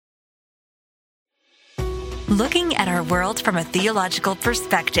Looking at our world from a theological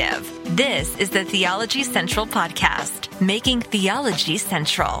perspective. This is the Theology Central Podcast, making theology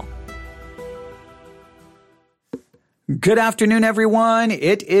central. Good afternoon, everyone.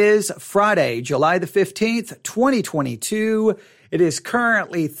 It is Friday, July the 15th, 2022. It is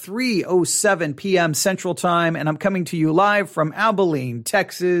currently 3:07 p.m. Central Time, and I'm coming to you live from Abilene,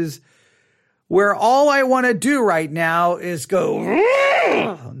 Texas, where all I want to do right now is go,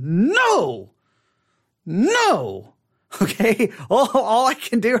 no. Okay? All I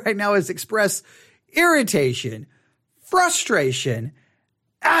can do right now is express irritation, frustration,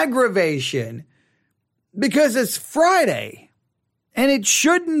 aggravation, because it's Friday. And it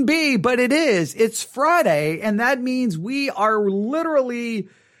shouldn't be, but it is. It's Friday, and that means we are literally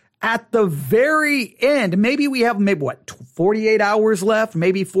at the very end. Maybe we have 48 hours left,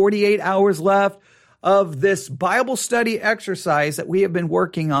 maybe 48 hours left of this Bible study exercise that we have been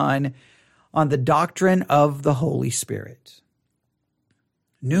working on the doctrine of the Holy Spirit.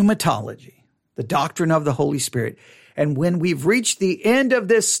 Pneumatology, the doctrine of the Holy Spirit. And when we've reached the end of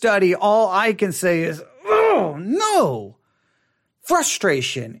this study, all I can say is, oh no!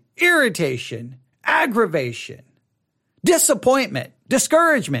 Frustration, irritation, aggravation, disappointment,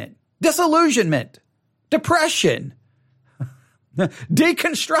 discouragement, disillusionment, depression,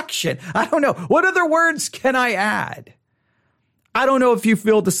 deconstruction. I don't know. What other words can I add? I don't know if you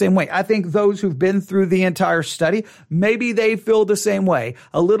feel the same way. I think those who've been through the entire study, maybe they feel the same way.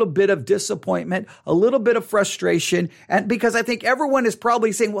 A little bit of disappointment, a little bit of frustration. And because I think everyone is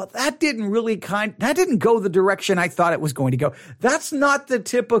probably saying, well, that didn't go the direction I thought it was going to go. That's not the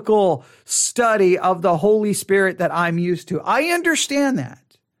typical study of the Holy Spirit that I'm used to. I understand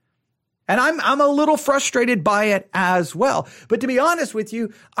that. And I'm a little frustrated by it as well. But to be honest with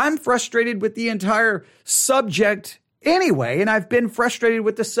you, I'm frustrated with the entire subject anyway, and I've been frustrated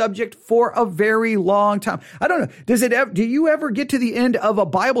with the subject for a very long time. I don't know. Do you ever get to the end of a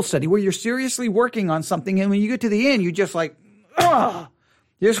Bible study where you're seriously working on something, and when you get to the end, you just like, ugh.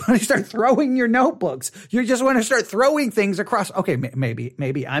 You just want to start throwing your notebooks. You just want to start throwing things across. Okay,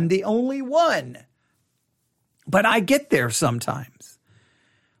 maybe I'm the only one, but I get there sometimes,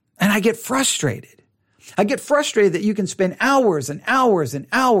 and I get frustrated. I get frustrated that you can spend hours and hours and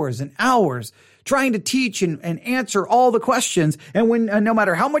hours and hours trying to teach and answer all the questions. And when, no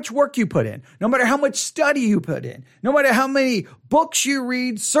matter how much work you put in, no matter how much study you put in, no matter how many books you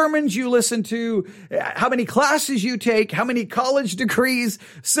read, sermons you listen to, how many classes you take, how many college degrees,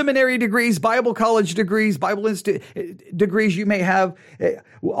 seminary degrees, Bible college degrees, Bible degrees you may have,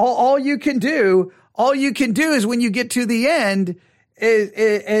 all you can do is when you get to the end,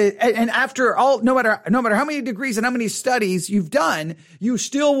 and after all, no matter how many degrees and how many studies you've done, you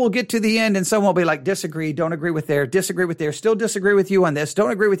still will get to the end and someone will be like, disagree, don't agree with there, disagree with there, still disagree with you on this, don't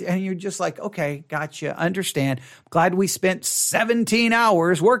agree with you. And you're just like, okay, gotcha, understand. Glad we spent 17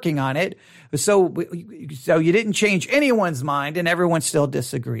 hours working on it. So you didn't change anyone's mind and everyone still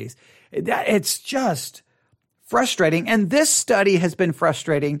disagrees. It's just frustrating. And this study has been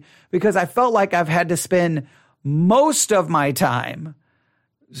frustrating because I felt like I've had to spend most of my time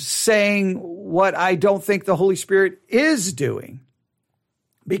saying what I don't think the Holy Spirit is doing,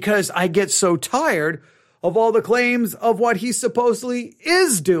 because I get so tired of all the claims of what he supposedly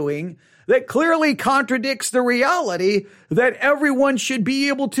is doing that clearly contradicts the reality that everyone should be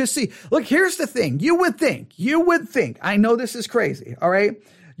able to see. Look, here's the thing. You would think, I know this is crazy. All right.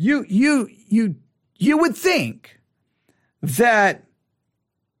 You would think that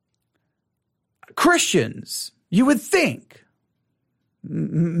Christians, you would think,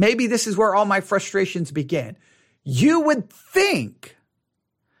 maybe this is where all my frustrations begin. You would think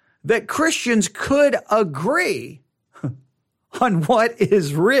that Christians could agree on what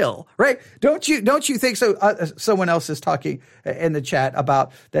is real, right? Don't you think so? Someone else is talking in the chat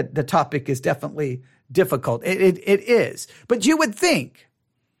about that the topic is definitely difficult. It is. But you would think,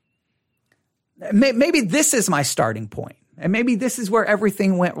 maybe this is my starting point, and maybe this is where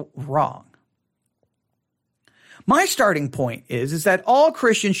everything went wrong. My starting point is that all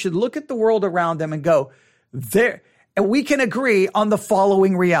Christians should look at the world around them and go, there, and we can agree on the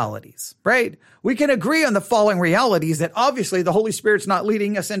following realities, right? We can agree on the following realities that obviously the Holy Spirit's not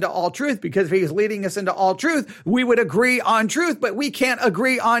leading us into all truth, because if he's leading us into all truth, we would agree on truth, but we can't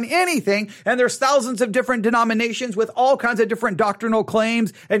agree on anything. And there's thousands of different denominations with all kinds of different doctrinal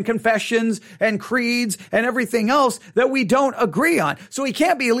claims and confessions and creeds and everything else that we don't agree on. So he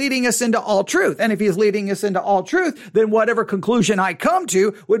can't be leading us into all truth. And if he's leading us into all truth, then whatever conclusion I come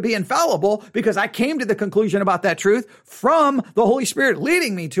to would be infallible, because I came to the conclusion about that truth truth from the Holy Spirit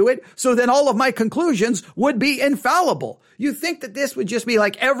leading me to it. So then all of my conclusions would be infallible. You think that this would just be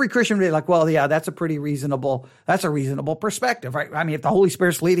like every Christian would be like, well, yeah, that's a reasonable perspective, right? I mean, if the Holy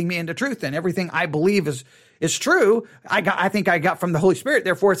Spirit's leading me into truth, then everything I believe is true. I think I got from the Holy Spirit,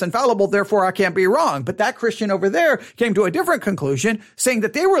 therefore it's infallible, therefore I can't be wrong. But that Christian over there came to a different conclusion, saying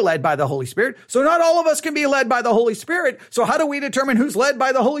that they were led by the Holy Spirit. So not all of us can be led by the Holy Spirit. So how do we determine who's led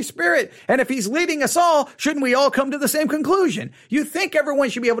by the Holy Spirit? And if he's leading us all, shouldn't we all come to the same conclusion? You think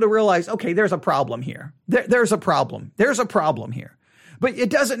everyone should be able to realize, okay, there's a problem here. There's a problem. There's a problem here. But it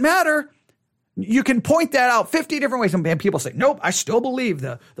doesn't matter. You can point that out 50 different ways. And people say, nope, I still believe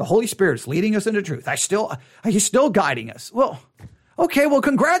the Holy Spirit's leading us into truth. He's still guiding us. Well, okay, well,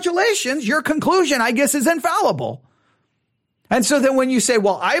 congratulations. Your conclusion, I guess, is infallible. And so then when you say,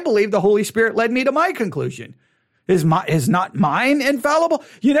 well, I believe the Holy Spirit led me to my conclusion, is not mine infallible?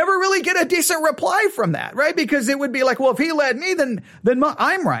 You never really get a decent reply from that, right? Because it would be like, well, if he led me, then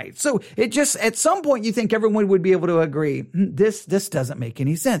I'm right. So it just, at some point, you think everyone would be able to agree, this doesn't make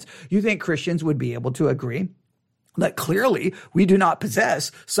any sense. You think Christians would be able to agree that clearly we do not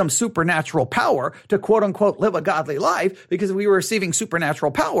possess some supernatural power to quote unquote live a godly life, because if we were receiving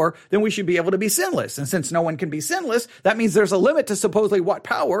supernatural power, then we should be able to be sinless. And since no one can be sinless, that means there's a limit to supposedly what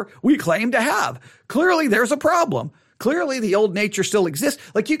power we claim to have. Clearly there's a problem. Clearly the old nature still exists.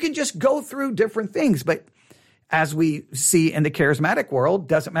 Like you can just go through different things, but as we see in the charismatic world,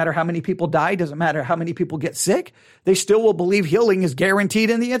 doesn't matter how many people die, doesn't matter how many people get sick, they still will believe healing is guaranteed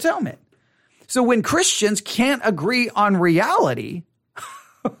in the atonement. So when Christians can't agree on reality,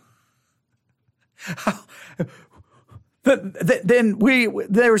 then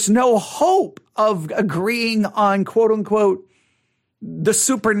there's no hope of agreeing on quote unquote the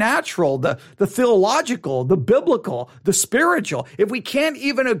supernatural, the theological, the biblical, the spiritual. If we can't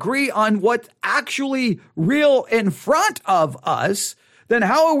even agree on what's actually real in front of us, then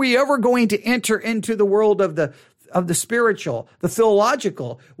how are we ever going to enter into the world of the spiritual, the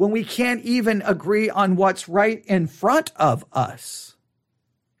theological, when we can't even agree on what's right in front of us?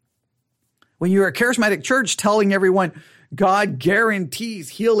 When you're a charismatic church telling everyone God guarantees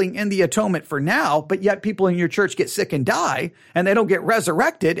healing in the atonement for now, but yet people in your church get sick and die, and they don't get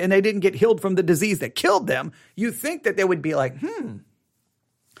resurrected, and they didn't get healed from the disease that killed them, you think that they would be like,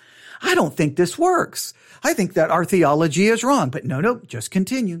 I don't think this works. I think that our theology is wrong. But no, just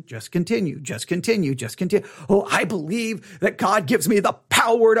continue. Oh, I believe that God gives me the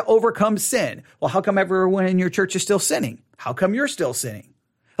power to overcome sin. Well, how come everyone in your church is still sinning? How come you're still sinning?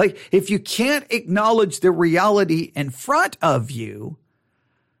 Like, if you can't acknowledge the reality in front of you,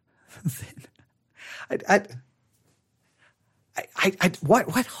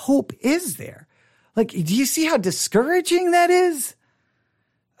 what hope is there? Like, do you see how discouraging that is?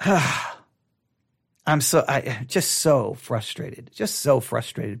 I'm just so frustrated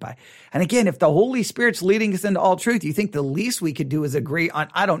by. And again, if the Holy Spirit's leading us into all truth, you think the least we could do is agree on,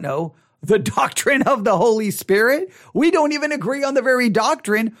 I don't know, the doctrine of the Holy Spirit? We don't even agree on the very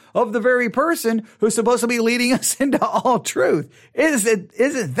doctrine of the very person who's supposed to be leading us into all truth.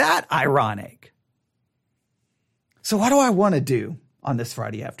 Isn't that ironic? So what do I want to do on this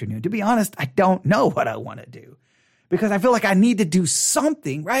Friday afternoon? To be honest, I don't know what I want to do, because I feel like I need to do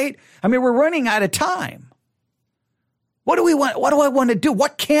something, right? I mean, we're running out of time. What do we want? What do I want to do?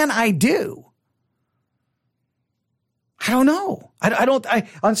 What can I do? I don't know.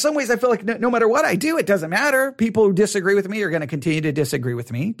 On some ways, I feel like no matter what I do, it doesn't matter. People who disagree with me are going to continue to disagree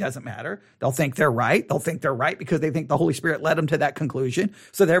with me. Doesn't matter. They'll think they're right. They'll think they're right because they think the Holy Spirit led them to that conclusion.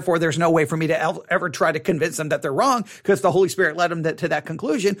 So therefore, there's no way for me to ever try to convince them that they're wrong, because the Holy Spirit led them to that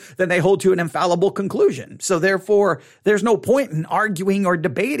conclusion. Then they hold to an infallible conclusion. So therefore, there's no point in arguing or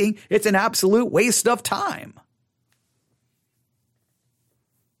debating. It's an absolute waste of time.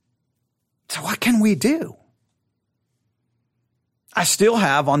 So what can we do? I still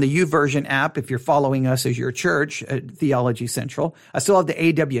have on the YouVersion app, if you're following us as your church, Theology Central, I still have the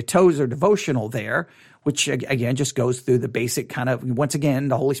A.W. Tozer devotional there, which again just goes through the basic kind of, once again,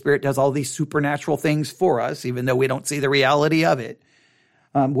 the Holy Spirit does all these supernatural things for us, even though we don't see the reality of it,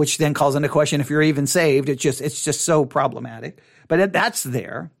 which then calls into question if you're even saved. It's just so problematic. But that's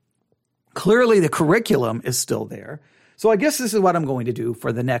there. Clearly the curriculum is still there. So I guess this is what I'm going to do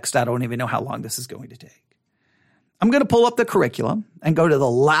for the next, I don't even know how long this is going to take. I'm going to pull up the curriculum and go to the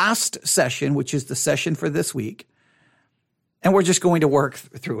last session, which is the session for this week. And we're just going to work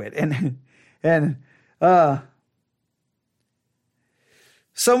through it. And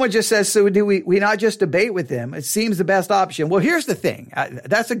someone just says, so do we not just debate with them? It seems the best option. Well, here's the thing.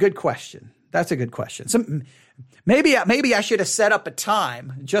 That's a good question. That's a good question. So maybe I should have set up a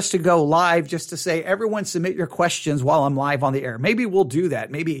time just to go live, just to say, everyone submit your questions while I'm live on the air. Maybe we'll do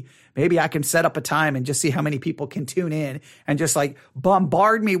that. Maybe I can set up a time and just see how many people can tune in and just like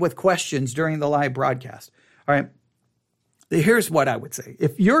bombard me with questions during the live broadcast. All right. Here's what I would say.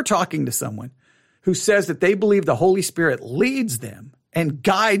 If you're talking to someone who says that they believe the Holy Spirit leads them and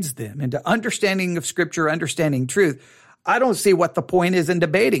guides them into understanding of Scripture, understanding truth, I don't see what the point is in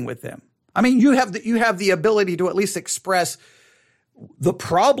debating with them. I mean, you have the ability to at least express the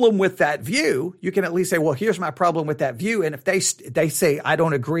problem with that view. You can at least say, well, here's my problem with that view. And if they say, I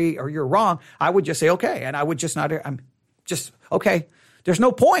don't agree or you're wrong, I would just say, okay. And I would just not, I'm just, okay. There's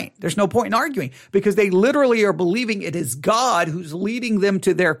no point. There's no point in arguing because they literally are believing it is God who's leading them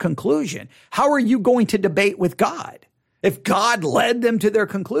to their conclusion. How are you going to debate with God? If God led them to their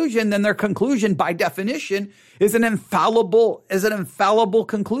conclusion, then their conclusion by definition is an infallible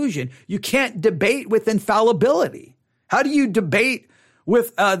conclusion. You can't debate with infallibility. How do you debate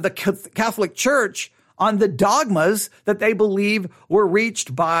with the Catholic Church on the dogmas that they believe were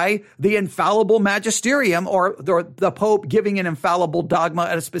reached by the infallible magisterium or the Pope giving an infallible dogma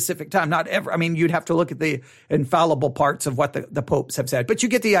at a specific time? Not ever. I mean, you'd have to look at the infallible parts of what the popes have said, but you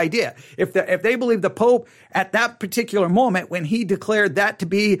get the idea. If they believe the Pope at that particular moment, when he declared that to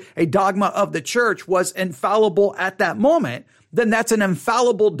be a dogma of the church, was infallible at that moment, then that's an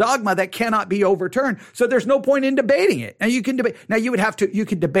infallible dogma that cannot be overturned. So there's no point in debating it. Now you can debate. Now you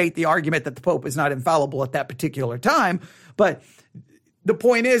could debate the argument that the Pope is not infallible at that particular time. But the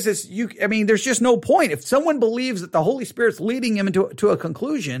point is there's just no point. If someone believes that the Holy Spirit's leading him to a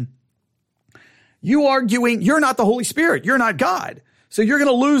conclusion, you arguing, you're not the Holy Spirit. You're not God. So you're going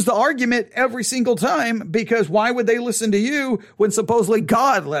to lose the argument every single time because why would they listen to you when supposedly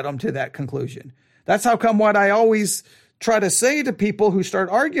God led them to that conclusion? That's how come what I always try to say to people who start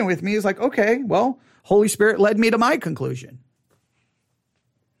arguing with me is like, okay, well, Holy Spirit led me to my conclusion.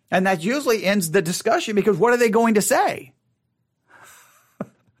 And that usually ends the discussion because what are they going to say?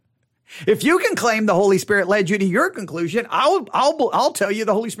 If you can claim the Holy Spirit led you to your conclusion, I'll tell you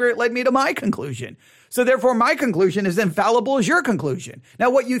the Holy Spirit led me to my conclusion. So therefore my conclusion is infallible as your conclusion.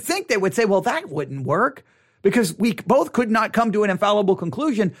 Now what you think they would say, well, that wouldn't work. Because we both could not come to an infallible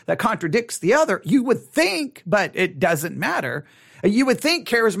conclusion that contradicts the other. You would think, but it doesn't matter. You would think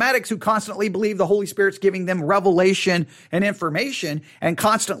charismatics who constantly believe the Holy Spirit's giving them revelation and information, and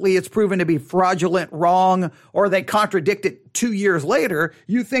constantly it's proven to be fraudulent, wrong, or they contradict it 2 years later,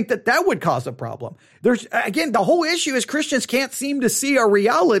 you think that would cause a problem. Again, the whole issue is Christians can't seem to see a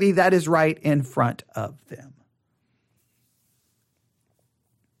reality that is right in front of them.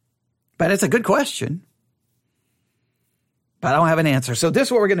 But it's a good question. But I don't have an answer. So this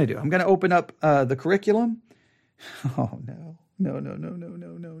is what we're going to do. I'm going to open up the curriculum. Oh, no.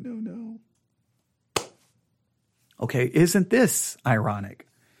 Okay, isn't this ironic?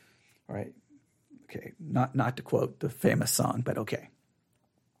 All right. Okay, not to quote the famous song, but okay.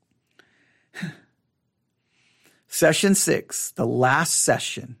 Session 6, the last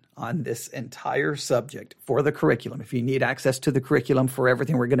session on this entire subject for the curriculum. If you need access to the curriculum for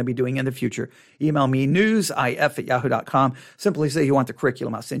everything we're going to be doing in the future, email me newsif@yahoo.com. Simply say you want the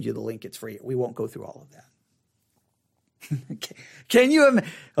curriculum. I'll send you the link. It's free. We won't go through all of that.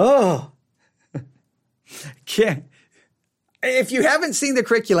 If you haven't seen the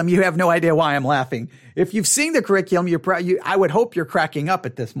curriculum, you have no idea why I'm laughing. If you've seen the curriculum, I would hope you're cracking up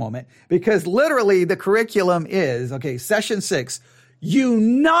at this moment because literally the curriculum is, okay, session 6,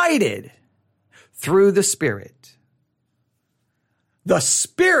 united through the Spirit. The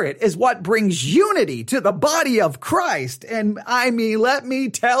Spirit is what brings unity to the body of Christ. And let me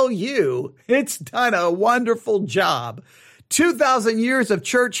tell you, it's done a wonderful job. 2,000 years of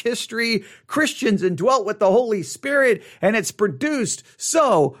church history, Christians indwelt with the Holy Spirit, and it's produced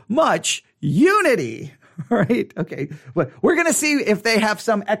so much unity. Right? Okay. But we're going to see if they have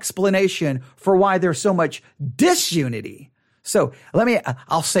some explanation for why there's so much disunity. So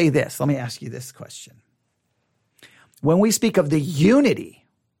I'll say this. Let me ask you this question. When we speak of the unity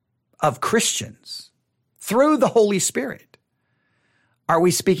of Christians through the Holy Spirit, are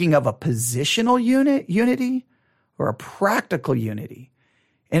we speaking of a positional unity or a practical unity?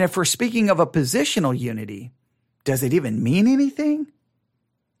 And if we're speaking of a positional unity, does it even mean anything?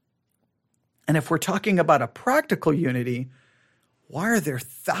 And if we're talking about a practical unity, why are there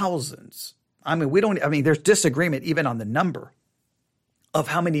thousands? There's disagreement even on the number of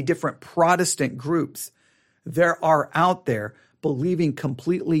how many different Protestant groups there are out there believing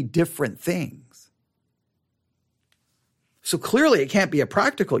completely different things. So clearly it can't be a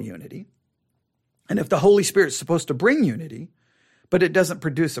practical unity. And if the Holy Spirit is supposed to bring unity, but it doesn't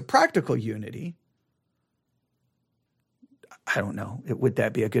produce a practical unity, I don't know. Would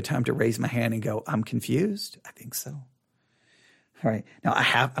that be a good time to raise my hand and go, I'm confused? I think so. All right. Now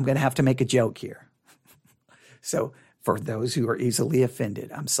I'm going to have to make a joke here. So for those who are easily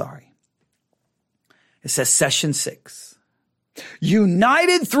offended, I'm sorry. It says session 6,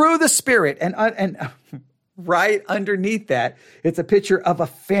 united through the Spirit. And right underneath that, it's a picture of a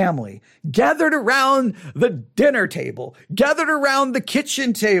family gathered around the dinner table, gathered around the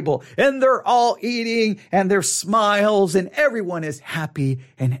kitchen table, and they're all eating and there's smiles and everyone is happy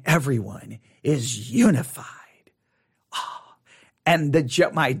and everyone is unified. And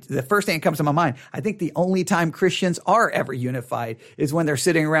the first thing that comes to my mind, I think the only time Christians are ever unified is when they're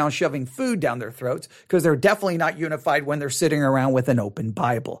sitting around shoving food down their throats, because they're definitely not unified when they're sitting around with an open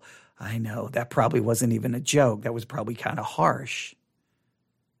Bible. I know that probably wasn't even a joke. That was probably kind of harsh.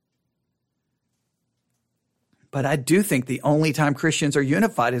 But I do think the only time Christians are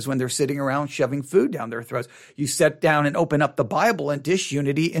unified is when they're sitting around shoving food down their throats. You sit down and open up the Bible and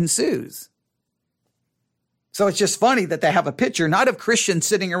disunity ensues. So it's just funny that they have a picture, not of Christians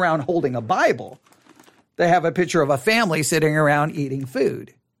sitting around holding a Bible. They have a picture of a family sitting around eating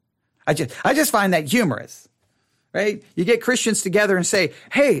food. I just find that humorous, right? You get Christians together and say,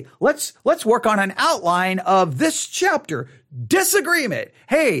 hey, let's work on an outline of this chapter. Disagreement.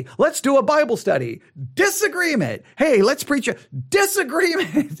 Hey, let's do a Bible study. Disagreement. Hey, let's preach a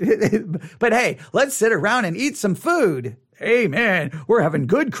disagreement. But hey, let's sit around and eat some food. Amen. We're having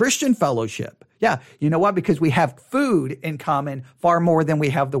good Christian fellowship. Yeah, you know what? Because we have food in common far more than we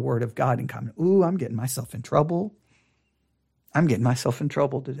have the Word of God in common. Ooh, I'm getting myself in trouble. I'm getting myself in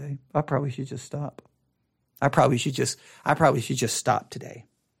trouble today. I probably should just stop. I probably should just stop today.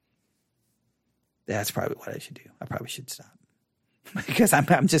 That's probably what I should do. I probably should stop. Because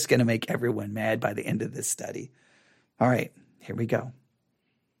I'm just going to make everyone mad by the end of this study. All right, here we go.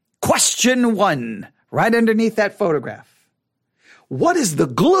 Question 1, right underneath that photograph. What is the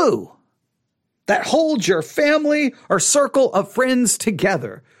glue that holds your family or circle of friends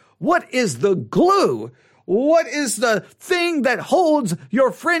together? What is the glue? What is the thing that holds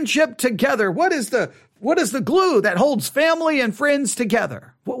your friendship together? What is the glue that holds family and friends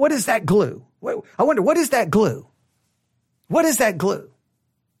together? What is that glue? I wonder, what is that glue? What is that glue?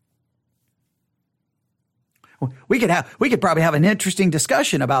 We could probably have an interesting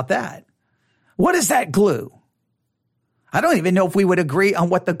discussion about that. What is that glue? I don't even know if we would agree on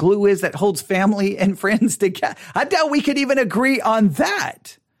what the glue is that holds family and friends together. I doubt we could even agree on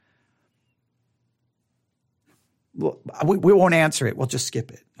that. We won't answer it. We'll just skip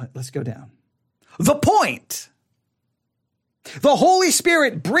it. Let's go down. The point. The Holy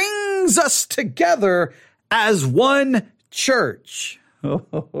Spirit brings us together as one church.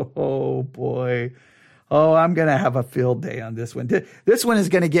 Oh boy. Oh, I'm going to have a field day on this one. This one is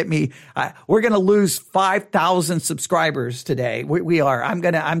going to get me, we're going to lose 5,000 subscribers today. We are.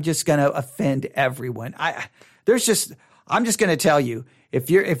 I'm just going to offend everyone. I'm just going to tell you, if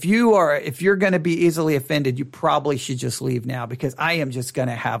you're going to be easily offended, you probably should just leave now, because I am just going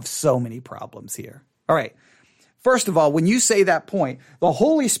to have so many problems here. All right. First of all, when you say that point, the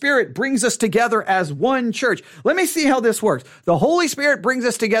Holy Spirit brings us together as one church. Let me see how this works. The Holy Spirit brings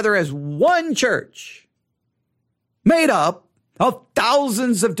us together as one church, made up of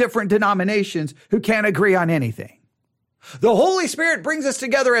thousands of different denominations who can't agree on anything. The Holy Spirit brings us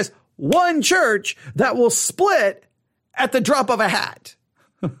together as one church that will split at the drop of a hat.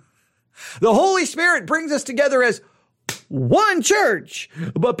 The Holy Spirit brings us together as one church,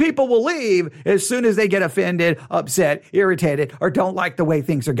 but people will leave as soon as they get offended, upset, irritated, or don't like the way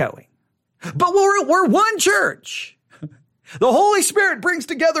things are going. But we're one church. The Holy Spirit brings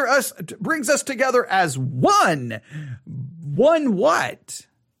us together as one. One what?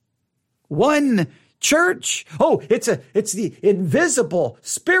 One church? Oh, it's the invisible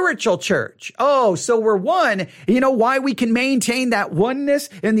spiritual church. Oh, so we're one. You know why we can maintain that oneness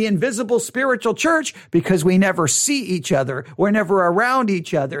in the invisible spiritual church? Because we never see each other. We're never around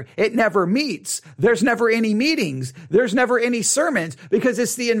each other. It never meets. There's never any meetings. There's never any sermons, because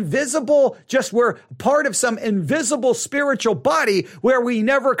it's the invisible, just we're part of some invisible spiritual body where we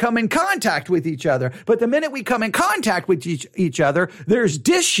never come in contact with each other. But the minute we come in contact with each other, there's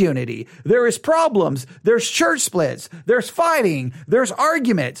disunity. There is problems. There's church splits, there's fighting, there's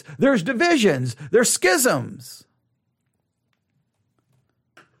arguments, there's divisions, there's schisms.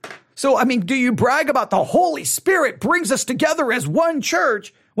 So, I mean, do you brag about the Holy Spirit brings us together as one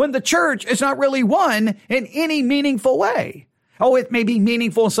church when the church is not really one in any meaningful way? Oh, it may be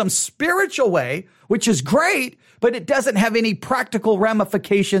meaningful in some spiritual way, which is great, but it doesn't have any practical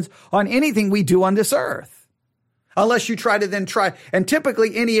ramifications on anything we do on this earth. Unless you try. And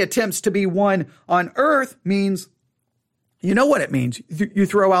typically any attempts to be one on earth means, you know what it means. You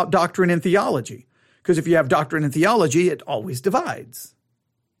throw out doctrine and theology. Because if you have doctrine and theology, it always divides.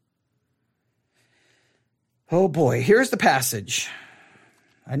 Oh boy, here's the passage.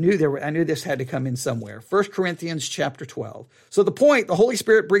 I knew this had to come in somewhere. 1 Corinthians chapter 12. So the Holy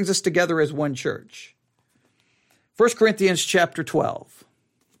Spirit brings us together as one church. 1 Corinthians chapter 12.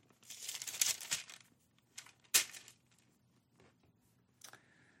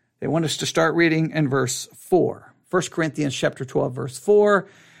 They want us to start reading in verse 4. 1 Corinthians chapter 12, verse 4.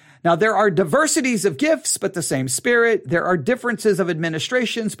 Now there are diversities of gifts, but the same Spirit. There are differences of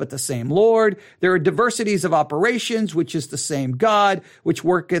administrations, but the same Lord. There are diversities of operations, which is the same God, which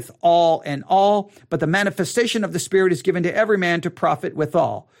worketh all in all. But the manifestation of the Spirit is given to every man to profit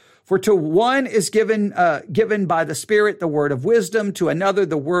withal. For to one is given by the Spirit the word of wisdom, to another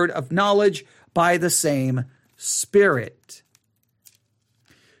the word of knowledge by the same Spirit.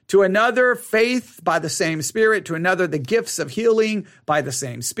 To another, faith by the same Spirit. To another, the gifts of healing by the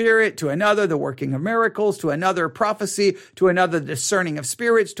same Spirit. To another, the working of miracles. To another, prophecy. To another, the discerning of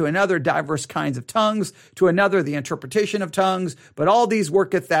spirits. To another, diverse kinds of tongues. To another, the interpretation of tongues. But all these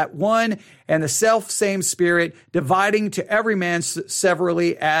worketh that one and the self same Spirit, dividing to every man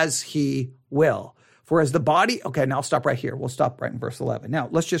severally as he will. For as the body, okay, now I'll stop right here. We'll stop right in verse 11. Now,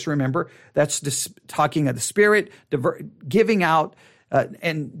 let's just remember, that's talking of the Spirit, giving out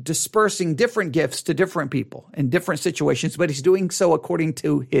and dispersing different gifts to different people in different situations, but he's doing so according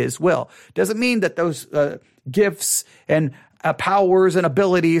to his will. Doesn't mean that those gifts and powers and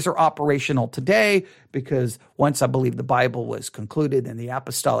abilities are operational today, because once I believe the Bible was concluded and the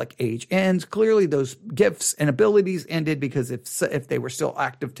apostolic age ends, clearly those gifts and abilities ended, because if they were still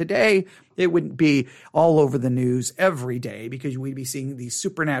active today, it wouldn't be all over the news every day, because we'd be seeing these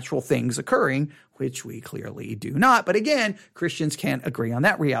supernatural things occurring, which we clearly do not. But again, Christians can't agree on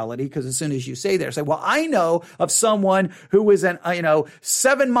that reality, because as soon as you say that, say, well, I know of someone who was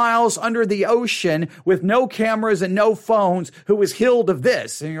 7 miles under the ocean with no cameras and no phones who was healed of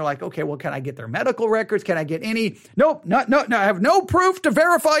this. And you're like, okay, well, can I get their medical records? Can I get any? Nope, no, I have no proof to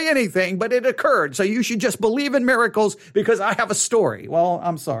verify anything, but it occurred. So you should just believe in miracles because I have a story. Well,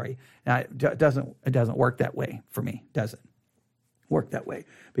 I'm sorry. Now, it doesn't work that way for me. Doesn't work that way,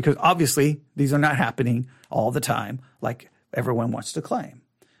 because obviously these are not happening all the time like everyone wants to claim.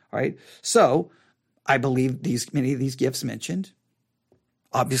 All right. So I believe many of these gifts mentioned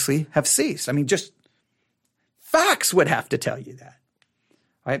obviously have ceased. I mean, just facts would have to tell you that.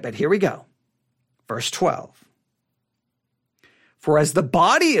 All right. But here we go. Verse 12. For as the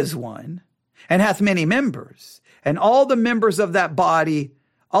body is one and hath many members, and all the members of that body,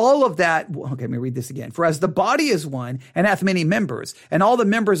 all of that, okay, let me read this again. For as the body is one and hath many members, and all the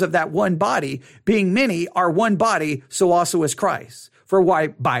members of that one body, being many, are one body, so also is Christ. For why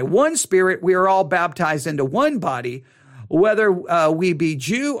by one Spirit we are all baptized into one body, whether we be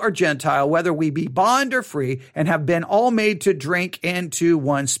Jew or Gentile, whether we be bond or free, and have been all made to drink into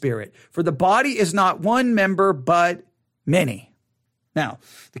one Spirit. For the body is not one member, but many. Now,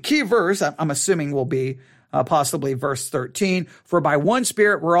 the key verse, I'm assuming, will be possibly verse 13. For by one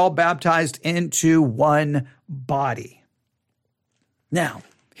Spirit we're all baptized into one body. Now,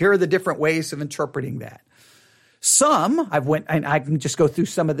 here are the different ways of interpreting that. Some, I can just go through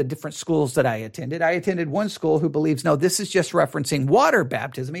some of the different schools that I attended. I attended one school who believes, no, this is just referencing water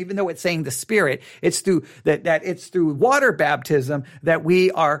baptism, even though it's saying the Spirit. It's through that it's through water baptism that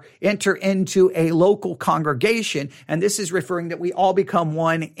we enter into a local congregation. And this is referring that we all become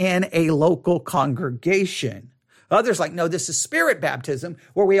one in a local congregation. Others like, no, this is Spirit baptism,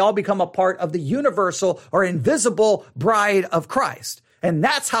 where we all become a part of the universal or invisible bride of Christ. And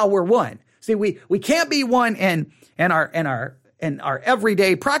that's how we're one. See, we can't be one in our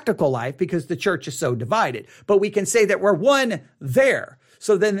everyday practical life because the church is so divided, but we can say that we're one there.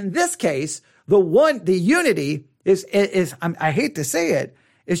 So then in this case, the unity is I hate to say it,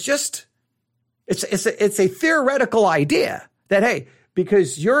 it's a theoretical idea that, hey,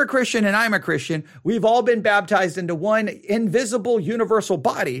 because you're a Christian and I'm a Christian, we've all been baptized into one invisible universal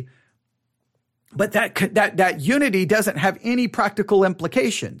body. But that unity doesn't have any practical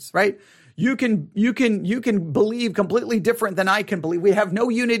implications, right? You can believe completely different than I can believe. We have no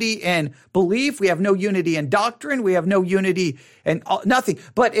unity in belief. We have no unity in doctrine. We have no unity in nothing.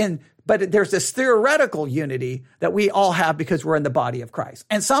 But there's this theoretical unity that we all have because we're in the body of Christ.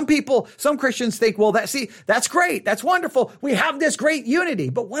 And some Christians think, well, that's great. That's wonderful. We have this great unity.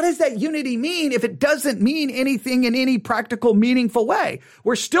 But what does that unity mean if it doesn't mean anything in any practical, meaningful way?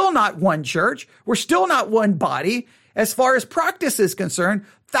 We're still not one church. We're still not one body. as far as practice is concerned,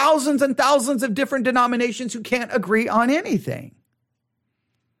 thousands and thousands of different denominations who can't agree on anything.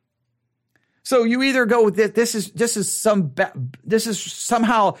 So you either go with it, this is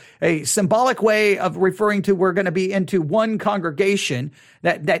somehow a symbolic way of referring to we're going to be into one congregation,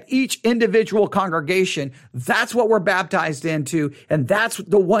 that each individual congregation, that's what we're baptized into, and that's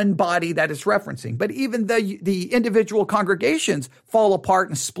the one body that it's referencing. But even the individual congregations fall apart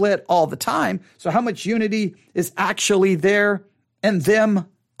and split all the time. So how much unity is actually there in them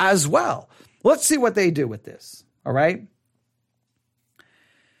as well? Let's see what they do with this, all right?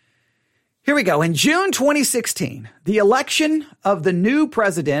 Here we go. In June 2016, the election of the new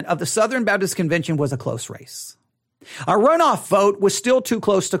president of the Southern Baptist Convention was a close race. A runoff vote was still too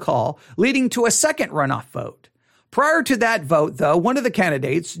close to call, leading to a second runoff vote. Prior to that vote, though, one of the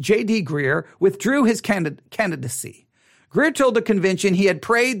candidates, J.D. Greear, withdrew his candidacy. Greear told the convention he had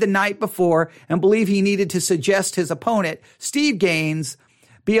prayed the night before and believed he needed to suggest his opponent, Steve Gaines,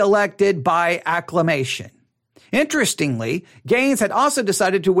 be elected by acclamation. Interestingly, Gaines had also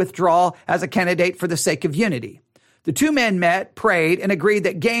decided to withdraw as a candidate for the sake of unity. The two men met, prayed, and agreed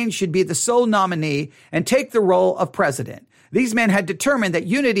that Gaines should be the sole nominee and take the role of president. These men had determined that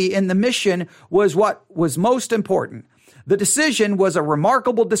unity in the mission was what was most important. The decision was a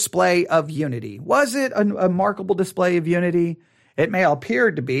remarkable display of unity. Was it a remarkable display of unity? It may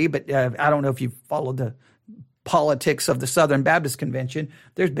appear to be, but I don't know if you followed the politics of the Southern Baptist Convention.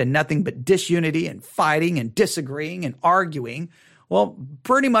 There's been nothing but disunity and fighting and disagreeing and arguing. Well,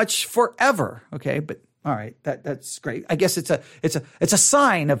 pretty much forever. Okay, but all right, that's great. I guess it's a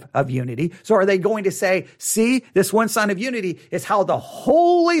sign of unity. So are they going to say, see, this one sign of unity is how the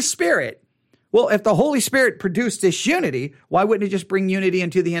Holy Spirit, well, if the Holy Spirit produced this unity, why wouldn't it just bring unity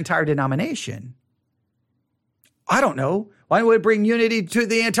into the entire denomination? I don't know. Why would it bring unity to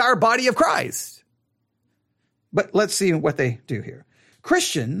the entire body of Christ? But let's see what they do here.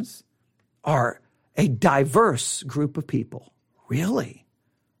 Christians are a diverse group of people. Really?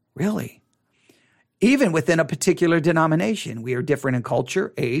 Really? Even within a particular denomination, we are different in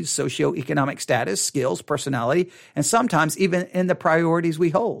culture, age, socioeconomic status, skills, personality, and sometimes even in the priorities we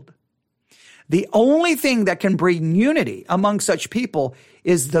hold. The only thing that can bring unity among such people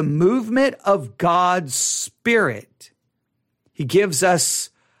is the movement of God's Spirit. He gives us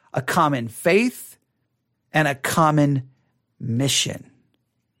a common faith and a common mission.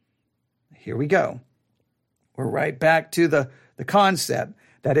 Here we go. We're right back to the concept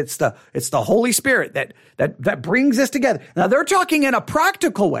that it's the Holy Spirit that brings us together. Now they're talking in a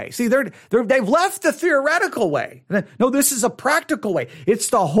practical way. See, they've left the theoretical way. No, this is a practical way. It's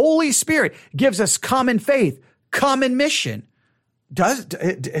the Holy Spirit gives us common faith, common mission.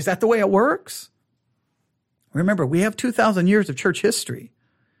 Is that the way it works? Remember, we have 2,000 years of church history.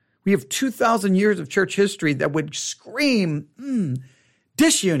 We have 2,000 years of church history that would scream,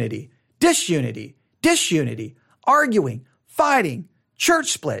 disunity, disunity, disunity, arguing, fighting,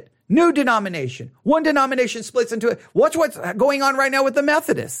 church split, new denomination. One denomination splits into it. What's going on right now with the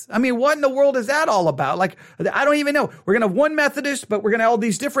Methodists? I mean, what in the world is that all about? Like, I don't even know. We're going to have one Methodist, but we're going to have all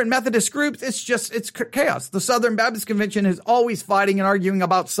these different Methodist groups. It's chaos. The Southern Baptist Convention is always fighting and arguing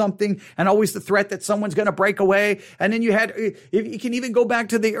about something, and always the threat that someone's going to break away. And then you can even go back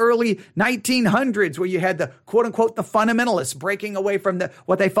to the early 1900s where you had the quote unquote, the fundamentalists breaking away from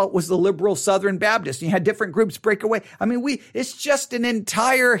what they felt was the liberal Southern Baptists. And you had different groups break away. I mean, it's just an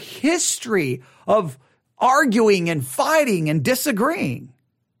entire history of arguing and fighting and disagreeing.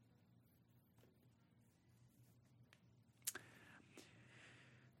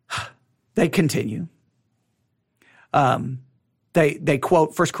 They continue. They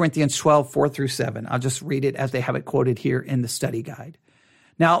quote 1 Corinthians 12, 4-7. I'll just read it as they have it quoted here in the study guide.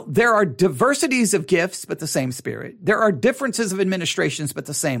 Now, there are diversities of gifts, but the same Spirit. There are differences of administrations, but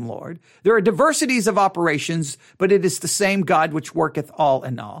the same Lord. There are diversities of operations, but it is the same God which worketh all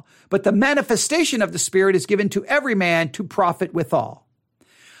in all. But the manifestation of the Spirit is given to every man to profit withal.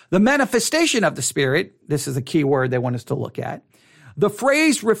 The manifestation of the Spirit, this is a key word they want us to look at. The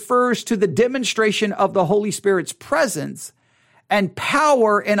phrase refers to the demonstration of the Holy Spirit's presence and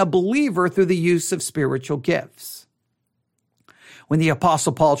power in a believer through the use of spiritual gifts. When the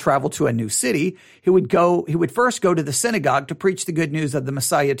Apostle Paul traveled to a new city, he would first go to the synagogue to preach the good news of the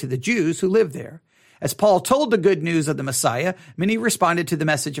Messiah to the Jews who lived there. As Paul told the good news of the Messiah, many responded to the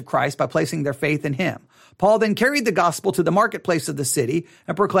message of Christ by placing their faith in him. Paul then carried the gospel to the marketplace of the city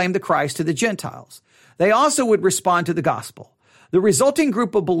and proclaimed the Christ to the Gentiles. They also would respond to the gospel. The resulting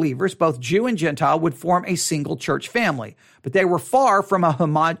group of believers, both Jew and Gentile, would form a single church family, but they were far from a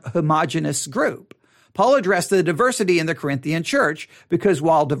homogeneous group. Paul addressed the diversity in the Corinthian church because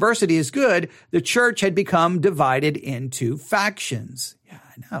while diversity is good, the church had become divided into factions. Yeah,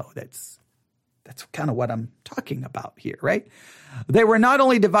 I know. That's kind of what I'm talking about here, right? They were not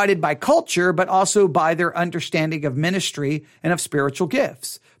only divided by culture, but also by their understanding of ministry and of spiritual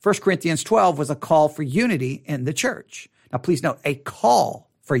gifts. 1 Corinthians 12 was a call for unity in the church. Now, please note, a call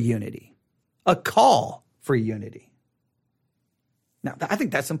for unity. A call for unity. Now, I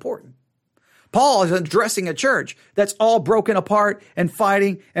think that's important. Paul is addressing a church that's all broken apart and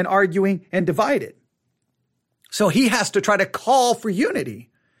fighting and arguing and divided. So he has to try to call for unity.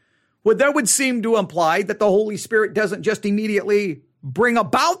 Well, that would seem to imply that the Holy Spirit doesn't just immediately bring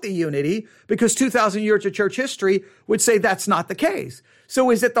about the unity, because 2,000 years of church history would say that's not the case. So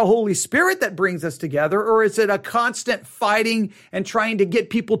is it the Holy Spirit that brings us together, or is it a constant fighting and trying to get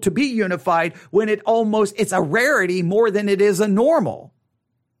people to be unified when it's a rarity more than it is a normal?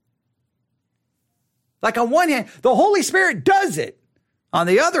 Like on one hand, the Holy Spirit does it. On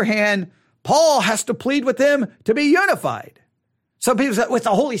the other hand, Paul has to plead with them to be unified. Some people say, with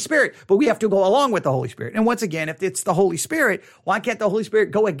the Holy Spirit, but we have to go along with the Holy Spirit. And once again, if it's the Holy Spirit, why can't the Holy Spirit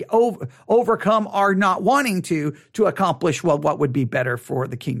go overcome our not wanting to accomplish, what would be better for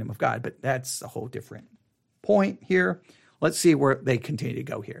the kingdom of God? But that's a whole different point here. Let's see where they continue to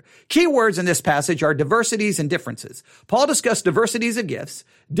go here. Key words in this passage are diversities and differences. Paul discussed diversities of gifts,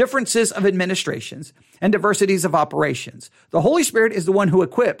 differences of administrations, and diversities of operations. The Holy Spirit is the one who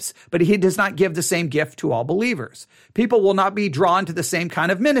equips, but he does not give the same gift to all believers. People will not be drawn to the same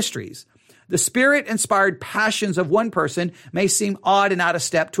kind of ministries. The Spirit-inspired passions of one person may seem odd and out of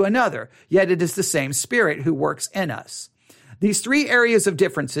step to another, yet it is the same Spirit who works in us. These three areas of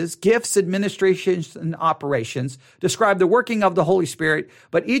differences, gifts, administrations, and operations, describe the working of the Holy Spirit,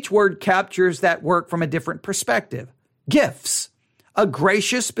 but each word captures that work from a different perspective. Gifts, a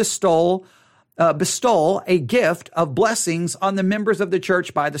gracious bestow a gift of blessings on the members of the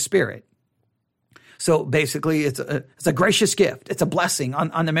church by the Spirit. So basically, it's a gracious gift. It's a blessing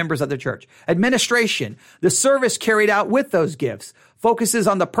on the members of the church. Administration, the service carried out with those gifts, focuses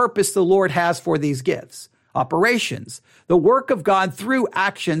on the purpose the Lord has for these gifts. Operations, the work of God through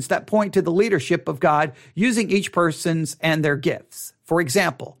actions that point to the leadership of God using each person's and their gifts. For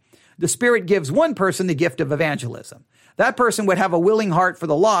example, the Spirit gives one person the gift of evangelism. That person would have a willing heart for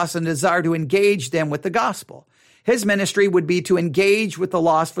the lost and desire to engage them with the gospel. His ministry would be to engage with the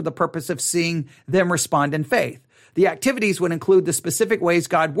lost for the purpose of seeing them respond in faith. The activities would include the specific ways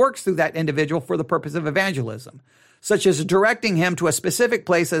God works through that individual for the purpose of evangelism, such as directing him to a specific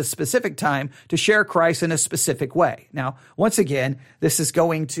place at a specific time to share Christ in a specific way. Now, once again, this is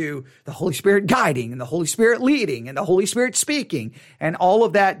going to the Holy Spirit guiding and the Holy Spirit leading and the Holy Spirit speaking and all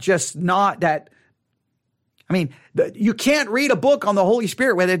of that, just not that. I mean, you can't read a book on the Holy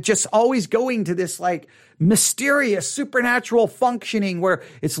Spirit where it's just always going to this like mysterious supernatural functioning where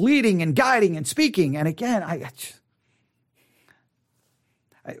it's leading and guiding and speaking. And again,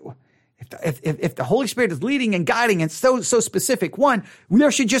 If the Holy Spirit is leading and guiding and so specific, one,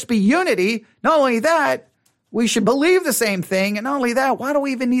 there should just be unity. Not only that, we should believe the same thing. And not only that, why do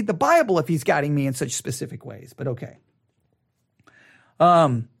we even need the Bible if he's guiding me in such specific ways? But okay.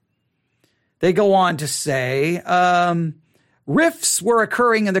 They go on to say, rifts were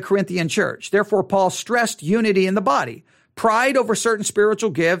occurring in the Corinthian church. Therefore, Paul stressed unity in the body. Pride over certain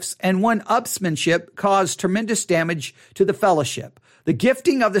spiritual gifts and one-upsmanship caused tremendous damage to the fellowship. The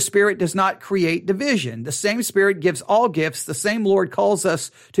gifting of the Spirit does not create division. The same Spirit gives all gifts. The same Lord calls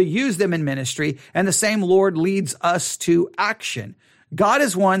us to use them in ministry, and the same Lord leads us to action. God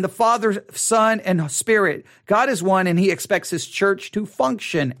is one, the Father, Son, and Spirit. God is one, and he expects his church to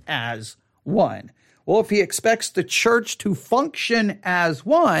function as one. Well, if he expects the church to function as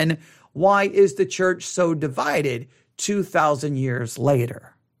one, why is the church so divided 2,000 years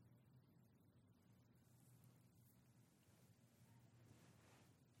later?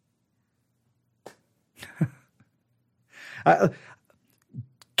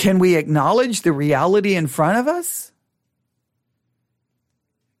 Can we acknowledge the reality in front of us?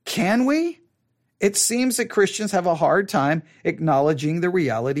 Can we? It seems that Christians have a hard time acknowledging the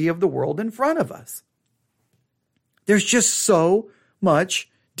reality of the world in front of us. There's just so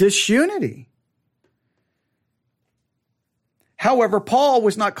much disunity. However, Paul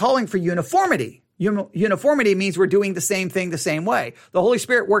was not calling for uniformity. Uniformity means we're doing the same thing the same way. The Holy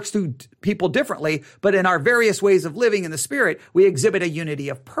Spirit works through people differently, but in our various ways of living in the Spirit, we exhibit a unity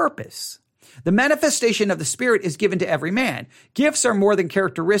of purpose. The manifestation of the Spirit is given to every man. Gifts are more than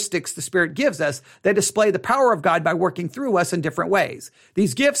characteristics the Spirit gives us. They display the power of God by working through us in different ways.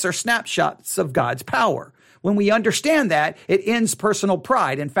 These gifts are snapshots of God's power. When we understand that, it ends personal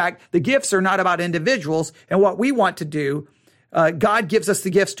pride. In fact, the gifts are not about individuals and what we want to do. God gives us the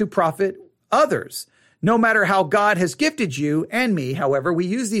gifts to profit others. No matter how God has gifted you and me, however, we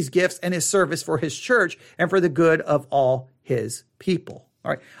use these gifts in his service for his church and for the good of all his people.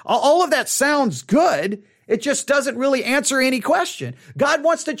 All right. All of that sounds good. It just doesn't really answer any question. God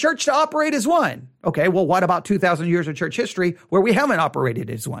wants the church to operate as one. Okay. Well, what about 2,000 years of church history where we haven't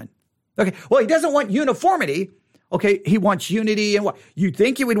operated as one? Okay. Well, he doesn't want uniformity. Okay. He wants unity in what? You'd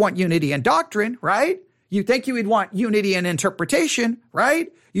think he would want unity in doctrine, right? You think he would want unity in interpretation,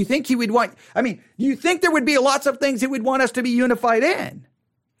 right? You think he would want, you think there would be lots of things he would want us to be unified in.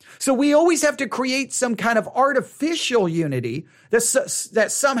 So we always have to create some kind of artificial unity that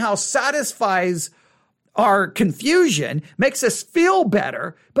somehow satisfies our confusion, makes us feel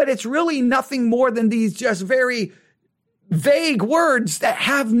better, but it's really nothing more than these just very vague words that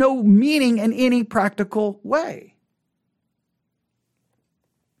have no meaning in any practical way.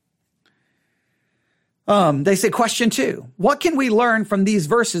 They say, question 2, what can we learn from these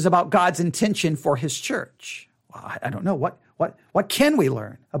verses about God's intention for his church? Well, I don't know. What can we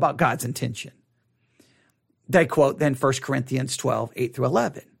learn about God's intention? They quote then 1 Corinthians 12, 8 through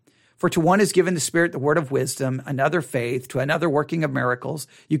 11. For to one is given the Spirit, the word of wisdom, another faith, to another working of miracles.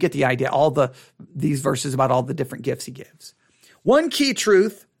 You get the idea, these verses about all the different gifts he gives. One key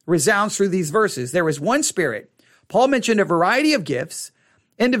truth resounds through these verses. There is one Spirit. Paul mentioned a variety of gifts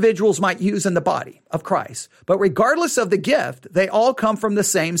individuals might use in the body of Christ. But regardless of the gift, they all come from the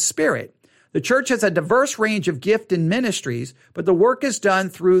same Spirit. The church has a diverse range of gift and ministries, but the work is done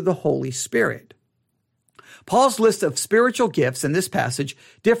through the Holy Spirit. Paul's list of spiritual gifts in this passage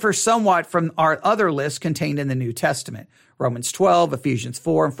differs somewhat from our other lists contained in the New Testament, Romans 12, Ephesians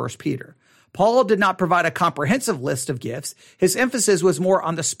 4, and 1 Peter. Paul did not provide a comprehensive list of gifts. His emphasis was more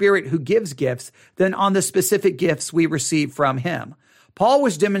on the Spirit who gives gifts than on the specific gifts we receive from him. Paul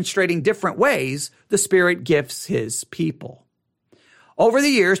was demonstrating different ways the Spirit gifts his people. Over the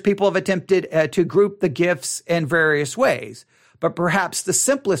years, people have attempted to group the gifts in various ways, but perhaps the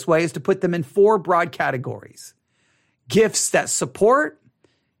simplest way is to put them in 4 broad categories: gifts that support,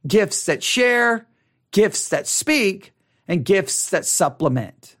 gifts that share, gifts that speak, and gifts that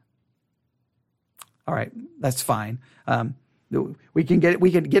supplement. All right, that's fine. We can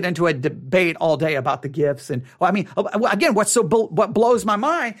get into a debate all day about the gifts. And again, what blows my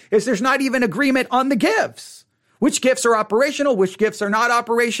mind is there's not even agreement on the gifts. Which gifts are operational, which gifts are not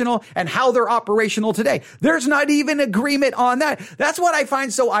operational, and how they're operational today. There's not even agreement on that. That's what I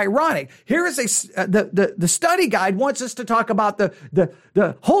find so ironic. Here is the study guide wants us to talk about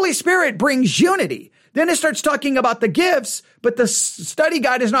the Holy Spirit brings unity. Then it starts talking about the gifts, but the study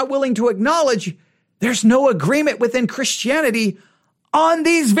guide is not willing to acknowledge there's no agreement within Christianity on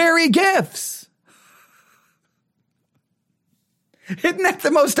these very gifts. Isn't that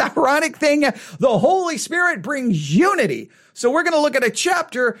the most ironic thing? The Holy Spirit brings unity. So we're going to look at a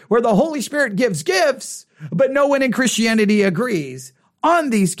chapter where the Holy Spirit gives gifts, but no one in Christianity agrees on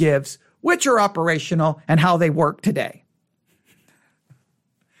these gifts, which are operational and how they work today.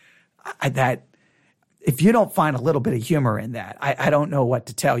 If you don't find a little bit of humor in that, I don't know what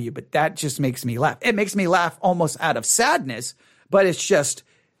to tell you, but that just makes me laugh. It makes me laugh almost out of sadness, but it's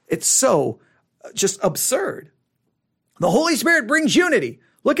so just absurd. The Holy Spirit brings unity.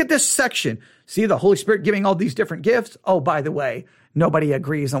 Look at this section. See the Holy Spirit giving all these different gifts. Oh, by the way, nobody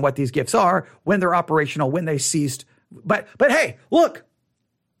agrees on what these gifts are, when they're operational, when they ceased. But hey, look,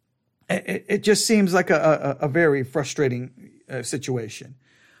 it just seems like a very frustrating situation.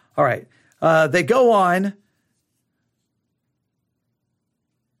 All right. They go on.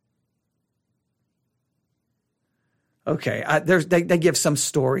 Okay. They give some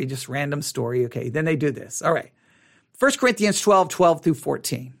story, just random story. Okay. Then they do this. All right. 1 Corinthians 12 through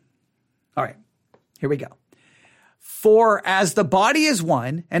 14. All right. Here we go. For as the body is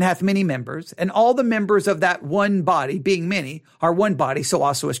one and hath many members, and all the members of that one body, being many, are one body, so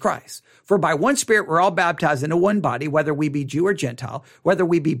also is Christ. For by one Spirit we're all baptized into one body, whether we be Jew or Gentile, whether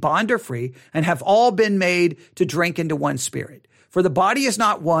we be bond or free, and have all been made to drink into one Spirit. For the body is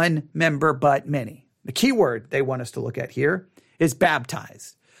not one member, but many. The key word they want us to look at here is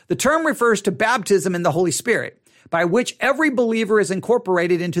baptized. The term refers to baptism in the Holy Spirit, by which every believer is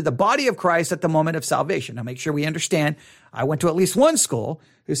incorporated into the body of Christ at the moment of salvation. Now make sure we understand. I went to at least one school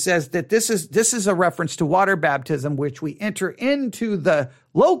who says that this is a reference to water baptism, which we enter into the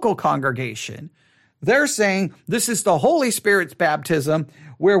local congregation. They're saying this is the Holy Spirit's baptism,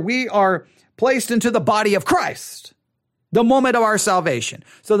 where we are placed into the body of Christ, the moment of our salvation.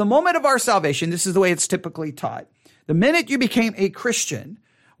 So the moment of our salvation, this is the way it's typically taught. The minute you became a Christian,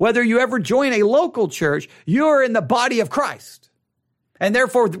 whether you ever join a local church, you're in the body of Christ. And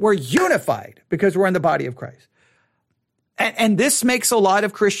therefore, we're unified because we're in the body of Christ. And this makes a lot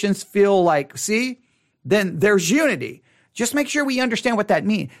of Christians feel like, see, then there's unity. Just make sure we understand what that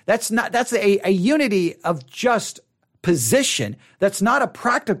means. That's a unity of just position. That's not a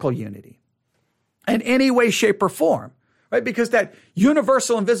practical unity in any way, shape, or form, right? Because that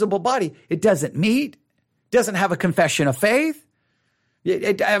universal invisible body, it doesn't meet, doesn't have a confession of faith.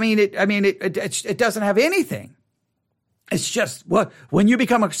 It doesn't have anything. It's just, well, when you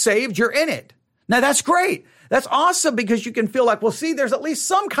become saved, you're in it. Now that's great. That's awesome because you can feel like, well, see, there's at least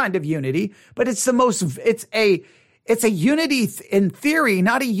some kind of unity, but it's a unity in theory,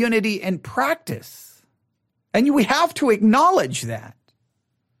 not a unity in practice. And we have to acknowledge that.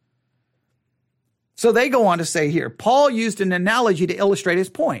 So they go on to say here, Paul used an analogy to illustrate his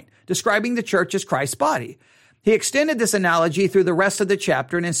point, describing the church as Christ's body. He extended this analogy through the rest of the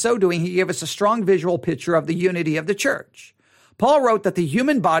chapter, and in so doing, he gave us a strong visual picture of the unity of the church. Paul wrote that the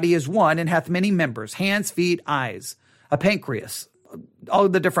human body is one and hath many members, hands, feet, eyes, a pancreas, all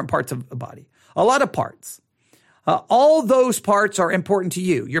the different parts of the body, a lot of parts. All those parts are important to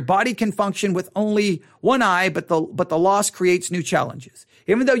you. Your body can function with only one eye, but the loss creates new challenges.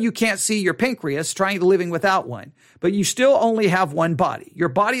 Even though you can't see your pancreas, trying to living without one, but you still only have one body. Your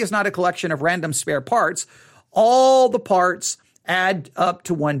body is not a collection of random spare parts. All the parts add up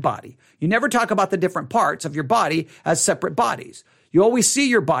to one body. You never talk about the different parts of your body as separate bodies. You always see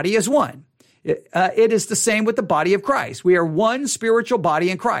your body as one. It is the same with the body of Christ. We are one spiritual body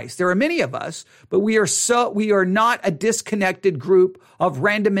in Christ. There are many of us, but we are not a disconnected group of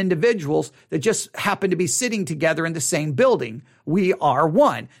random individuals that just happen to be sitting together in the same building. We are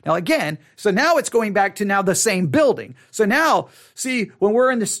one. Now again, so now it's going back to now the same building. So now, see, when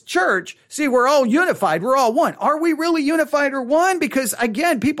we're in this church, see, we're all unified. We're all one. Are we really unified or one? Because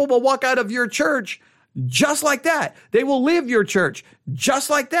again, people will walk out of your church just like that. They will leave your church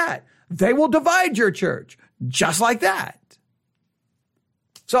just like that. They will divide your church just like that.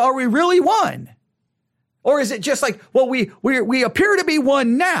 So are we really one? Or is it just like, well, we appear to be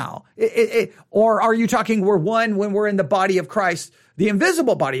one now? Or are you talking we're one when we're in the body of Christ, the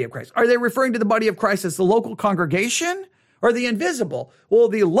invisible body of Christ? Are they referring to the body of Christ as the local congregation or the invisible? Well,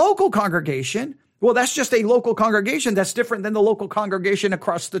 the local congregation, well, that's just a local congregation. That's different than the local congregation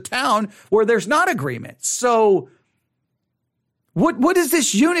across the town where there's not agreement. So what is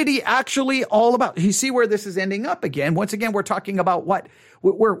this unity actually all about? You see where this is ending up again. Once again, we're talking about what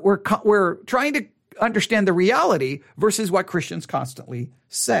we're trying to understand the reality versus what Christians constantly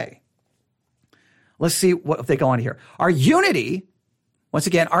say. Let's see what they go on here. Our unity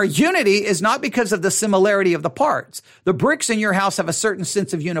is not because of the similarity of the parts. The bricks in your house have a certain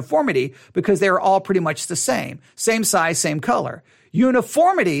sense of uniformity because they are all pretty much the same size, same color.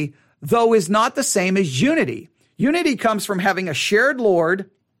 Uniformity, though, is not the same as unity. Unity comes from having a shared Lord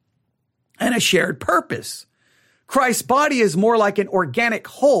and a shared purpose. Christ's body is more like an organic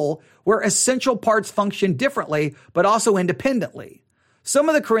whole where essential parts function differently, but also independently. Some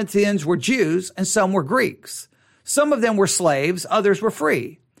of the Corinthians were Jews and some were Greeks. Some of them were slaves, others were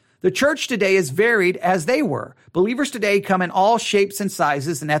free. The church today is varied as they were. Believers today come in all shapes and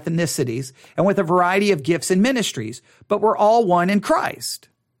sizes and ethnicities and with a variety of gifts and ministries, but we're all one in Christ.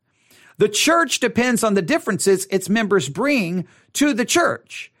 The church depends on the differences its members bring to the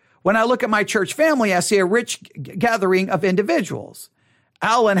church. When I look at my church family, I see a rich gathering of individuals.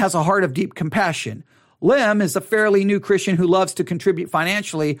 Alan has a heart of deep compassion. Lim is a fairly new Christian who loves to contribute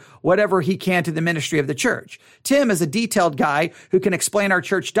financially whatever he can to the ministry of the church. Tim is a detailed guy who can explain our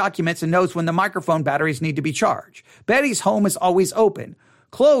church documents and knows when the microphone batteries need to be charged. Betty's home is always open.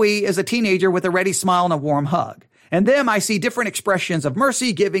 Chloe is a teenager with a ready smile and a warm hug. And them, I see different expressions of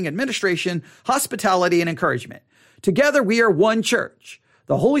mercy, giving, administration, hospitality, and encouragement. Together, we are one church.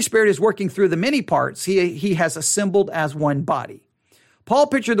 The Holy Spirit is working through the many parts he has assembled as one body. Paul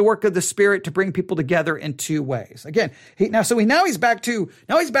pictured the work of the Spirit to bring people together in two ways. Again, he's back to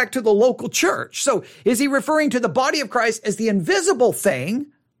the local church. So is he referring to the body of Christ as the invisible thing?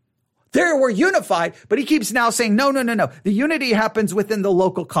 There we're unified, but he keeps now saying, no. The unity happens within the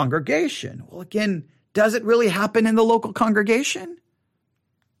local congregation. Well, again, does it really happen in the local congregation?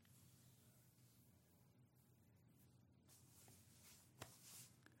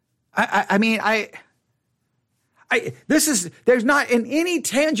 There's not in any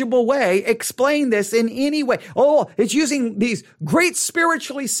tangible way explain this in any way. Oh, it's using these great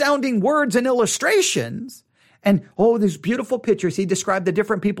spiritually sounding words and illustrations. And, these beautiful pictures. He described the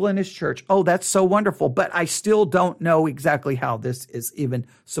different people in his church. Oh, that's so wonderful. But I still don't know exactly how this is even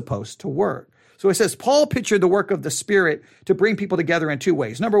supposed to work. So it says, Paul pictured the work of the Spirit to bring people together in two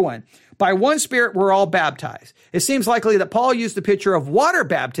ways. Number one, by one Spirit, we're all baptized. It seems likely that Paul used the picture of water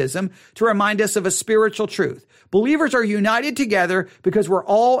baptism to remind us of a spiritual truth. Believers are united together because we're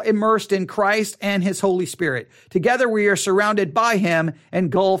all immersed in Christ and his Holy Spirit. Together, we are surrounded by him,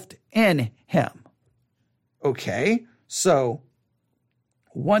 engulfed in him. Okay, so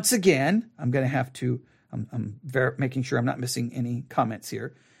once again, I'm going to have to, I'm making sure I'm not missing any comments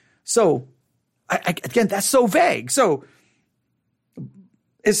here. So, again, that's so vague. So,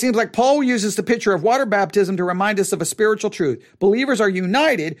 it seems like Paul uses the picture of water baptism to remind us of a spiritual truth. Believers are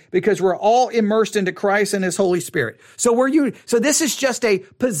united because we're all immersed into Christ and his Holy Spirit. So so this is just a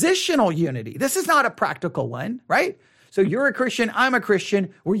positional unity. This is not a practical one, right? So you're a Christian, I'm a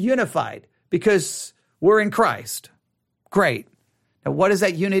Christian, we're unified because we're in Christ. Great. Now, what does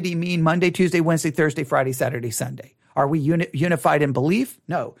that unity mean Monday, Tuesday, Wednesday, Thursday, Friday, Saturday, Sunday? Are we unified in belief?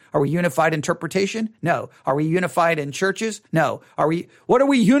 No. Are we unified in interpretation? No. Are we unified in churches? No. What are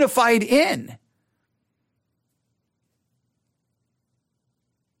we unified in?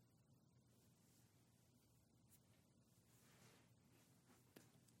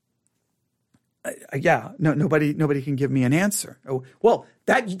 Nobody can give me an answer. Oh, well,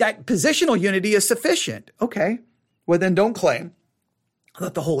 that positional unity is sufficient. Okay. Well, then don't claim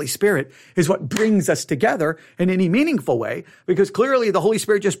that the Holy Spirit is what brings us together in any meaningful way, because clearly the Holy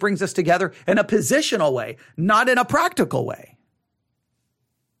Spirit just brings us together in a positional way, not in a practical way.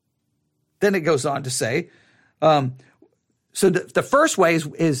 Then it goes on to say, so the first way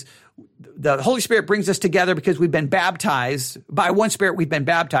is the Holy Spirit brings us together because we've been baptized. By one Spirit, we've been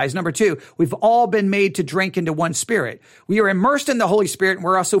baptized. Number two, we've all been made to drink into one Spirit. We are immersed in the Holy Spirit, and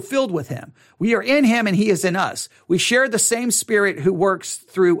we're also filled with him. We are in him, and he is in us. We share the same Spirit who works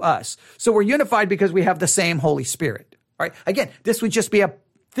through us. So we're unified because we have the same Holy Spirit. All right. Again, this would just be a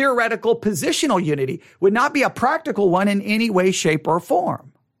theoretical positional unity, would not be a practical one in any way, shape, or form.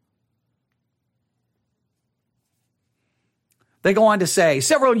 They go on to say,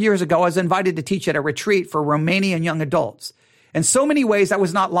 several years ago, I was invited to teach at a retreat for Romanian young adults. In so many ways, I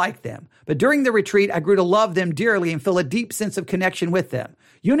was not like them. But during the retreat, I grew to love them dearly and feel a deep sense of connection with them.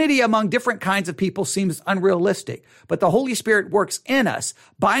 Unity among different kinds of people seems unrealistic, but the Holy Spirit works in us,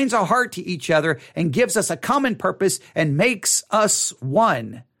 binds our heart to each other, and gives us a common purpose and makes us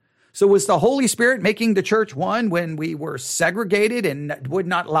one. So was the Holy Spirit making the church one when we were segregated and would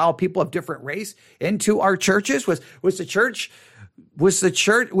not allow people of different race into our churches? Was the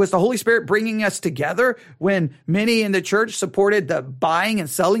Holy Spirit bringing us together when many in the church supported the buying and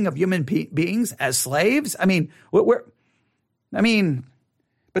selling of human beings as slaves? But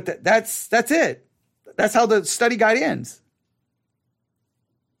that's it. That's how the study guide ends.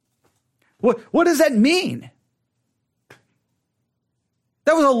 What does that mean?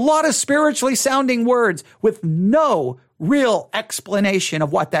 That was a lot of spiritually sounding words with no real explanation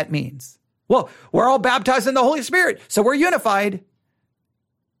of what that means. Well, we're all baptized in the Holy Spirit, so we're unified.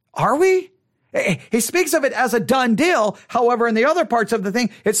 Are we? He speaks of it as a done deal. However, in the other parts of the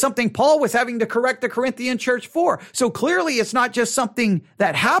thing, it's something Paul was having to correct the Corinthian church for. So clearly it's not just something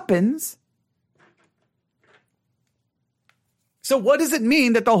that happens. So what does it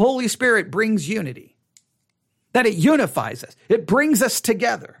mean that the Holy Spirit brings unity? That it unifies us. It brings us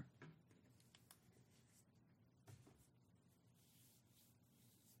together.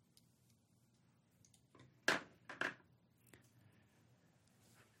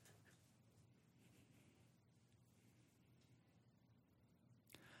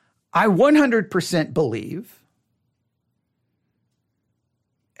 I 100% believe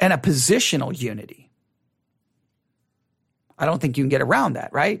in a positional unity. I don't think you can get around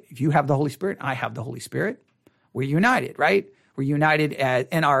that, right? If you have the Holy Spirit, I have the Holy Spirit. We're united, right? We're united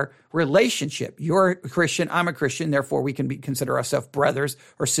in our relationship. You're a Christian, I'm a Christian, therefore we can consider ourselves brothers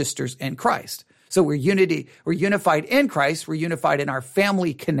or sisters in Christ. So we're unified in Christ, we're unified in our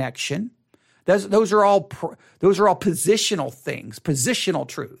family connection. Those are all positional things, positional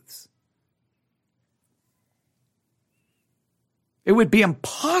truths. It would be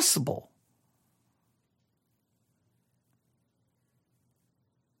impossible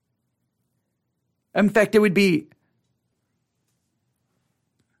in fact, it would be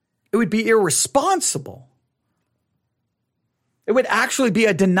irresponsible. It would actually be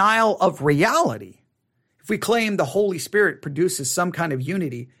a denial of reality if we claim the Holy Spirit produces some kind of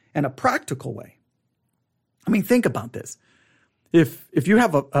unity in a practical way. Think about this. If you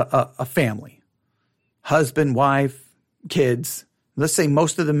have a family, husband, wife, kids, let's say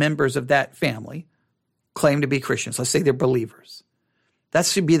most of the members of that family claim to be Christians. Let's say they're believers. That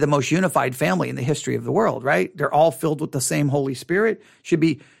should be the most unified family in the history of the world, right? They're all filled with the same Holy Spirit. Should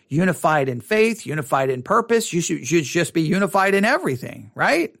be unified in faith, unified in purpose. You should just be unified in everything,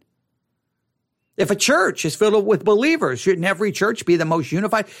 right? If a church is filled with believers, shouldn't every church be the most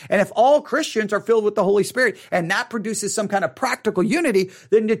unified? And if all Christians are filled with the Holy Spirit and that produces some kind of practical unity,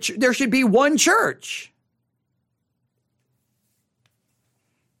 then there should be one church.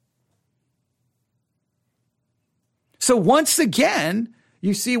 So once again,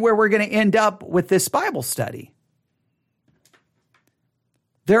 you see where we're going to end up with this Bible study.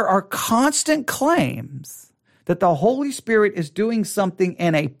 There are constant claims that the Holy Spirit is doing something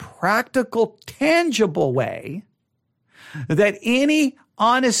in a practical, tangible way that any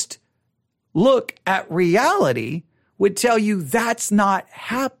honest look at reality would tell you that's not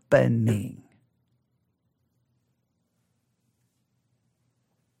happening.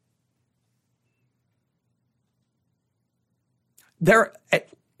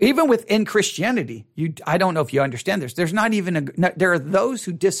 Even within Christianity, I don't know if you understand this. There are those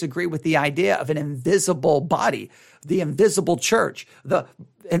who disagree with the idea of an invisible body, the invisible church, the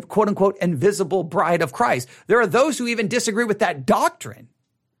quote unquote invisible bride of Christ. There are those who even disagree with that doctrine.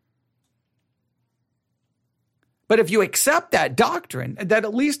 But if you accept that doctrine, that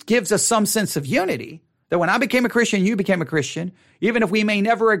at least gives us some sense of unity. That when I became a Christian, you became a Christian, even if we may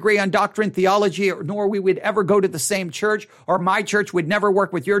never agree on doctrine, theology, nor we would ever go to the same church, or my church would never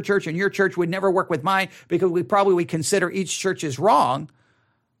work with your church and your church would never work with mine because we probably would consider each church is wrong,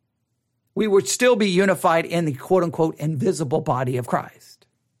 we would still be unified in the quote unquote invisible body of Christ.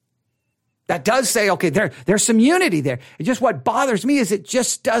 That does say, okay, there's some unity there. It's just what bothers me is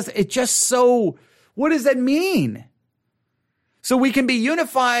what does that mean? So we can be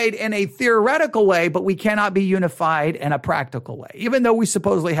unified in a theoretical way, but we cannot be unified in a practical way, even though we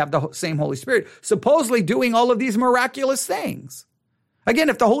supposedly have the same Holy Spirit, supposedly doing all of these miraculous things. Again,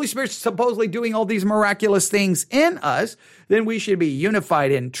 if the Holy Spirit's supposedly doing all these miraculous things in us, then we should be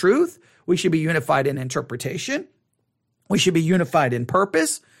unified in truth. We should be unified in interpretation. We should be unified in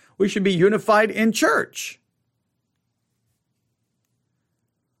purpose. We should be unified in church.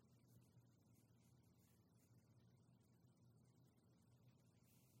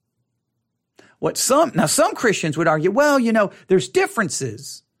 Some Christians would argue, well, there's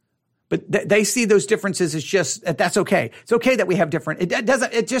differences, but they see those differences as just, that's okay. It's okay that we have different, it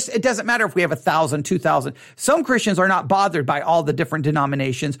doesn't matter if we have 1,000, 2,000. Some Christians are not bothered by all the different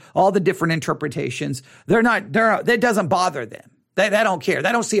denominations, all the different interpretations. That doesn't bother them. They don't care.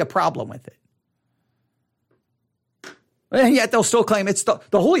 They don't see a problem with it. And yet they'll still claim it's the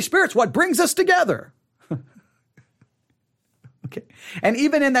Holy Spirit's what brings us together. Okay. And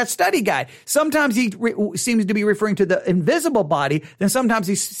even in that study guide, sometimes he seems to be referring to the invisible body, then sometimes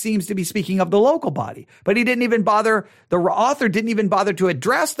he seems to be speaking of the local body. But the author didn't even bother to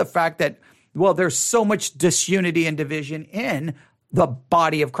address the fact that, well, there's so much disunity and division in the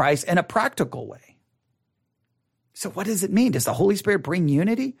body of Christ in a practical way. So what does it mean? Does the Holy Spirit bring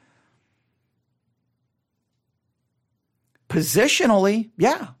unity? Positionally,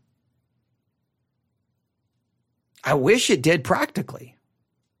 yeah. I wish it did practically.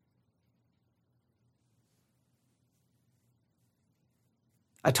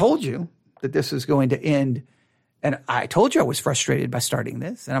 I told you that this was going to end, and I told you I was frustrated by starting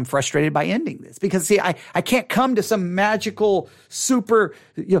this, and I'm frustrated by ending this. Because, see, I can't come to some magical super,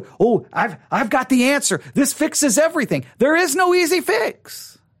 I've got the answer. This fixes everything. There is no easy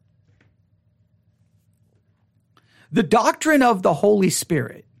fix. The doctrine of the Holy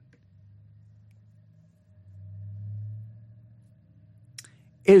Spirit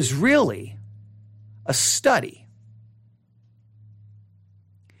is really a study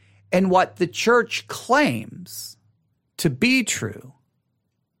in what the church claims to be true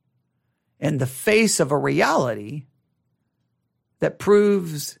in the face of a reality that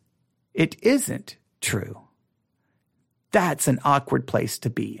proves it isn't true. That's an awkward place to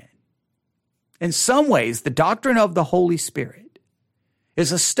be in. In some ways, the doctrine of the Holy Spirit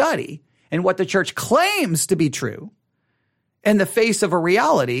is a study in what the church claims to be true in the face of a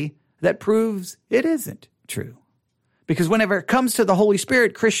reality that proves it isn't true. Because whenever it comes to the Holy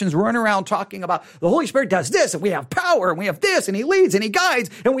Spirit, Christians run around talking about the Holy Spirit does this, and we have power, and we have this, and he leads, and he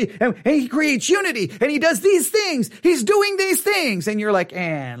guides, and he creates unity, and he does these things. He's doing these things. And you're like,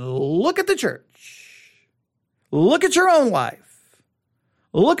 and look at the church. Look at your own life.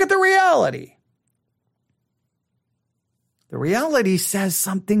 Look at the reality. The reality says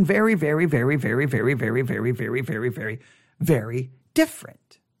something very, very, very, very, very, very, very, very, very, very, very, very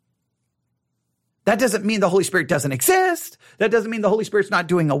different. That doesn't mean the Holy Spirit doesn't exist. That doesn't mean the Holy Spirit's not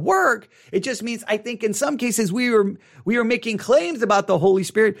doing a work. It just means, I think in some cases we are making claims about the Holy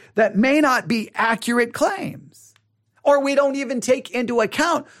Spirit that may not be accurate claims. Or we don't even take into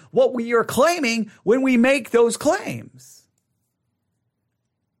account what we are claiming when we make those claims.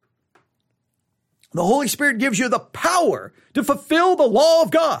 The Holy Spirit gives you the power to fulfill the law of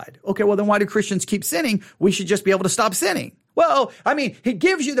God. Okay, well then why do Christians keep sinning? We should just be able to stop sinning. Well, I mean, he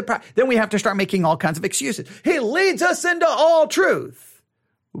gives you the power. Then we have to start making all kinds of excuses. He leads us into all truth.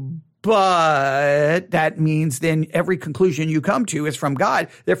 But that means then every conclusion you come to is from God.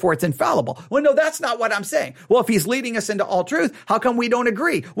 Therefore, it's infallible. Well, no, that's not what I'm saying. Well, if he's leading us into all truth, how come we don't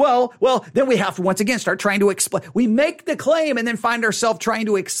agree? Well, then we have to once again start trying to explain. We make the claim and then find ourselves trying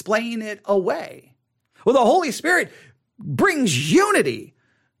to explain it away. Well, the Holy Spirit brings unity.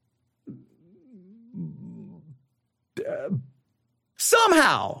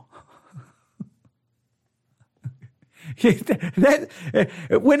 Somehow.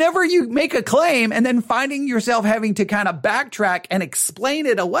 Whenever you make a claim and then finding yourself having to kind of backtrack and explain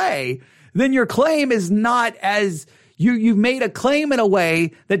it away, then your claim is not as you've made a claim in a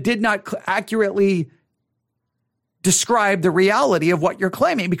way that did not accurately describe the reality of what you're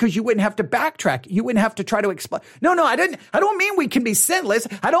claiming, because you wouldn't have to backtrack. You wouldn't have to try to explain. No, I don't mean we can be sinless.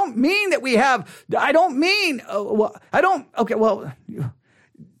 I don't mean that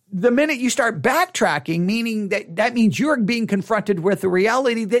the minute you start backtracking, meaning that means you're being confronted with the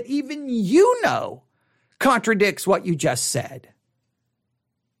reality that even you know contradicts what you just said.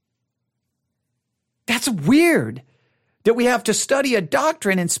 That's weird that we have to study a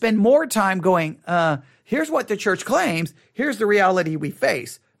doctrine and spend more time going, here's what the church claims. Here's the reality we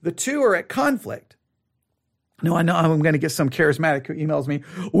face. The two are at conflict. No, I know I'm going to get some charismatic who emails me.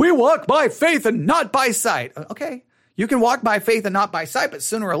 We walk by faith and not by sight. Okay. You can walk by faith and not by sight, but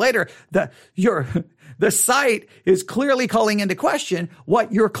sooner or later, the sight is clearly calling into question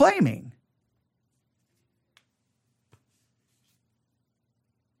what you're claiming.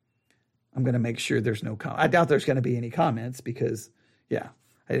 I'm going to make sure there's no comment. I doubt there's going to be any comments because, I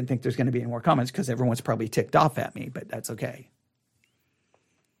didn't think there's going to be any more comments because everyone's probably ticked off at me, but that's okay.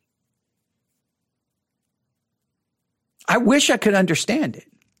 I wish I could understand it.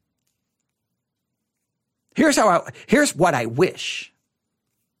 Here's what I wish.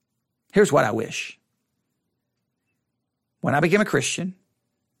 Here's what I wish. When I became a Christian,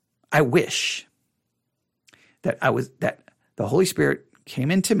 I wish that the Holy Spirit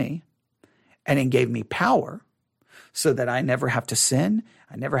came into me and it gave me power so that I never have to sin,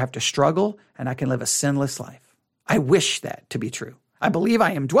 I never have to struggle, and I can live a sinless life. I wish that to be true. I believe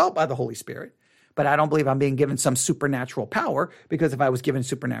I am dwelt by the Holy Spirit, but I don't believe I'm being given some supernatural power, because if I was given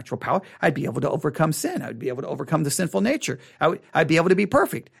supernatural power, I'd be able to overcome sin. I'd be able to overcome the sinful nature. I'd be able to be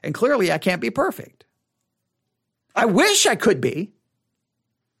perfect. And clearly I can't be perfect. I wish I could be.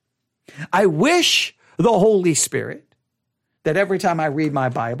 I wish the Holy Spirit, that every time I read my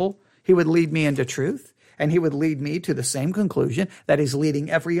Bible, he would lead me into truth, and he would lead me to the same conclusion that he's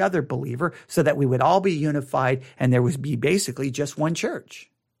leading every other believer, so that we would all be unified and there would be basically just one church.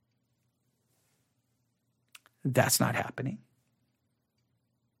 That's not happening.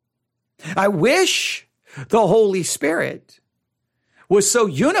 I wish the Holy Spirit was so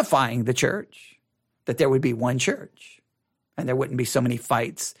unifying the church that there would be one church and there wouldn't be so many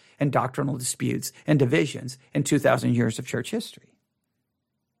fights and doctrinal disputes and divisions in 2,000 years of church history.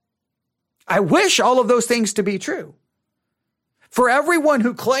 I wish all of those things to be true. For everyone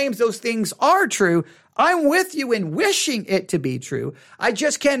who claims those things are true, I'm with you in wishing it to be true. I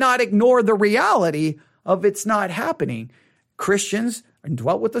just cannot ignore the reality of it's not happening. Christians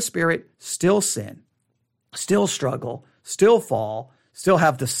indwelt with the Spirit still sin, still struggle, still fall, still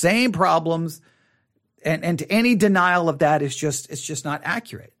have the same problems, and any denial of that is just not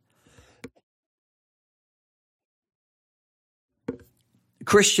accurate.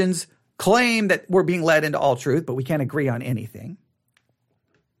 Christians claim that we're being led into all truth, but we can't agree on anything.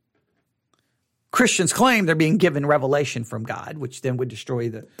 Christians claim they're being given revelation from God, which then would destroy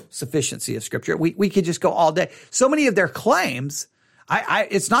the sufficiency of Scripture. We could just go all day. So many of their claims,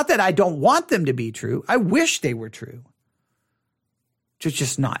 it's not that I don't want them to be true. I wish they were true. It's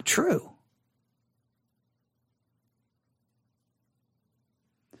just not true.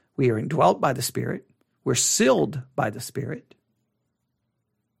 We are indwelt by the Spirit. We're sealed by the Spirit.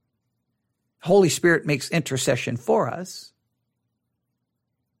 Holy Spirit makes intercession for us.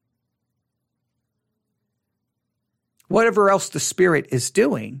 Whatever else the Spirit is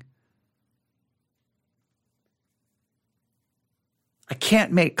doing, I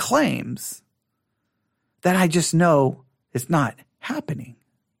can't make claims that I just know is not happening.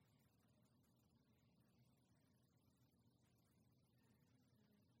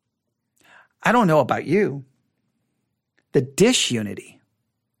 I don't know about you. The disunity.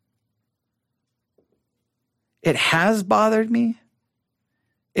 It has bothered me.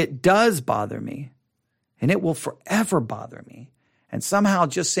 It does bother me. And it will forever bother me. And somehow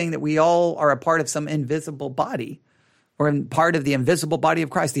just saying that we all are a part of some invisible body, or in part of the invisible body of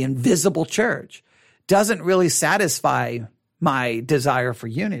Christ, the invisible church, doesn't really satisfy my desire for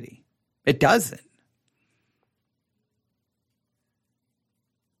unity. It doesn't.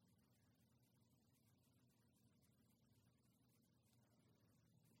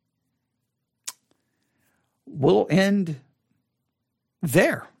 We'll end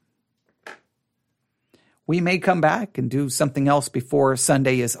there. We may come back and do something else before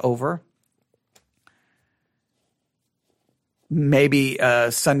Sunday is over. Maybe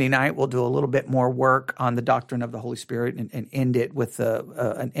Sunday night we'll do a little bit more work on the doctrine of the Holy Spirit and end it with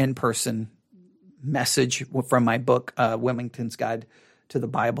an in-person message from my book, Wilmington's Guide to the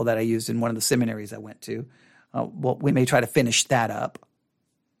Bible, that I used in one of the seminaries I went to. Well, we may try to finish that up.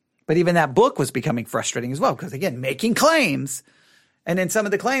 But even that book was becoming frustrating as well, because again, making claims, and in some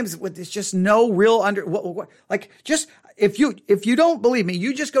of the claims, it's just no real just if you don't believe me,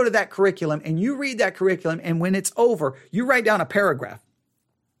 you just go to that curriculum and you read that curriculum, and when it's over, you write down a paragraph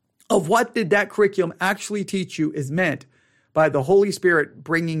of what did that curriculum actually teach you is meant by the Holy Spirit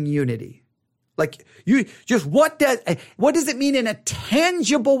bringing unity. Like, you just, what does it mean in a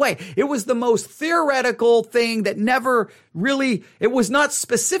tangible way? It was the most theoretical thing that never really, it was not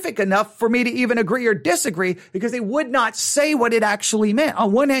specific enough for me to even agree or disagree, because they would not say what it actually meant.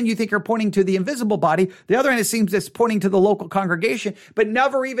 On one hand, you think you're pointing to the invisible body. The other hand, it seems it's pointing to the local congregation, but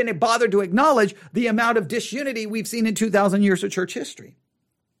never even bothered to acknowledge the amount of disunity we've seen in 2,000 years of church history.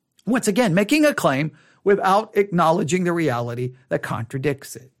 Once again, making a claim without acknowledging the reality that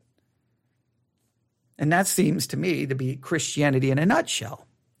contradicts it. And that seems to me to be Christianity in a nutshell.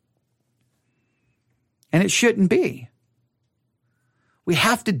 And it shouldn't be. We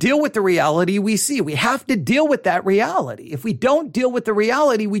have to deal with the reality we see. We have to deal with that reality. If we don't deal with the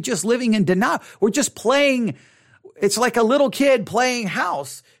reality, we're just living in denial. We're just playing. It's like a little kid playing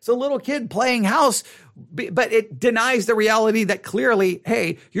house. It's a little kid playing house, but it denies the reality that clearly,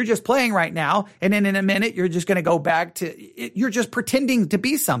 hey, you're just playing right now. And then in a minute, you're just going to go back to it. You're just pretending to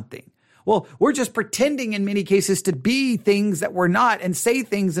be something. Well, we're just pretending in many cases to be things that we're not, and say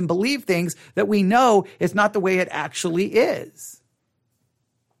things and believe things that we know is not the way it actually is.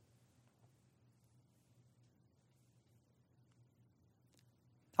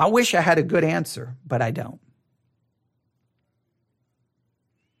 I wish I had a good answer, but I don't.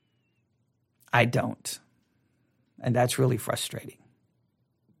 I don't. And that's really frustrating.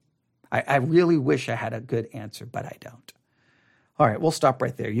 I really wish I had a good answer, but I don't. All right, we'll stop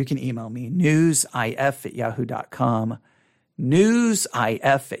right there. You can email me, newsif@yahoo.com,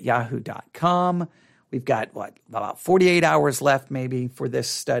 newsif@yahoo.com. We've got, about 48 hours left maybe for this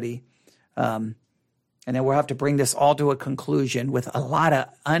study. And then we'll have to bring this all to a conclusion with a lot of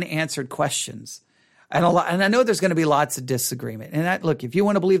unanswered questions. And I know there's going to be lots of disagreement. And look, if you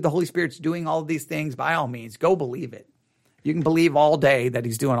want to believe the Holy Spirit's doing all of these things, by all means, go believe it. You can believe all day that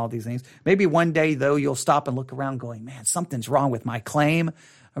he's doing all these things. Maybe one day, though, you'll stop and look around going, man, something's wrong with my claim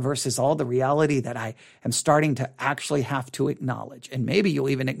versus all the reality that I am starting to actually have to acknowledge. And maybe you'll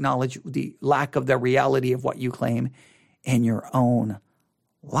even acknowledge the lack of the reality of what you claim in your own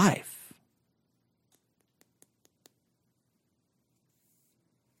life.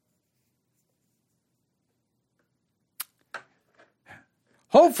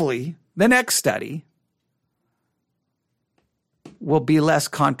 Hopefully, the next study will be less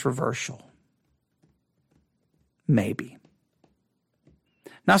controversial. Maybe.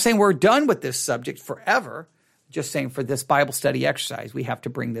 Not saying we're done with this subject forever, just saying for this Bible study exercise, we have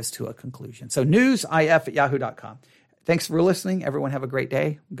to bring this to a conclusion. So newsif@yahoo.com. Thanks for listening. Everyone have a great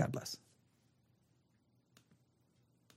day. God bless.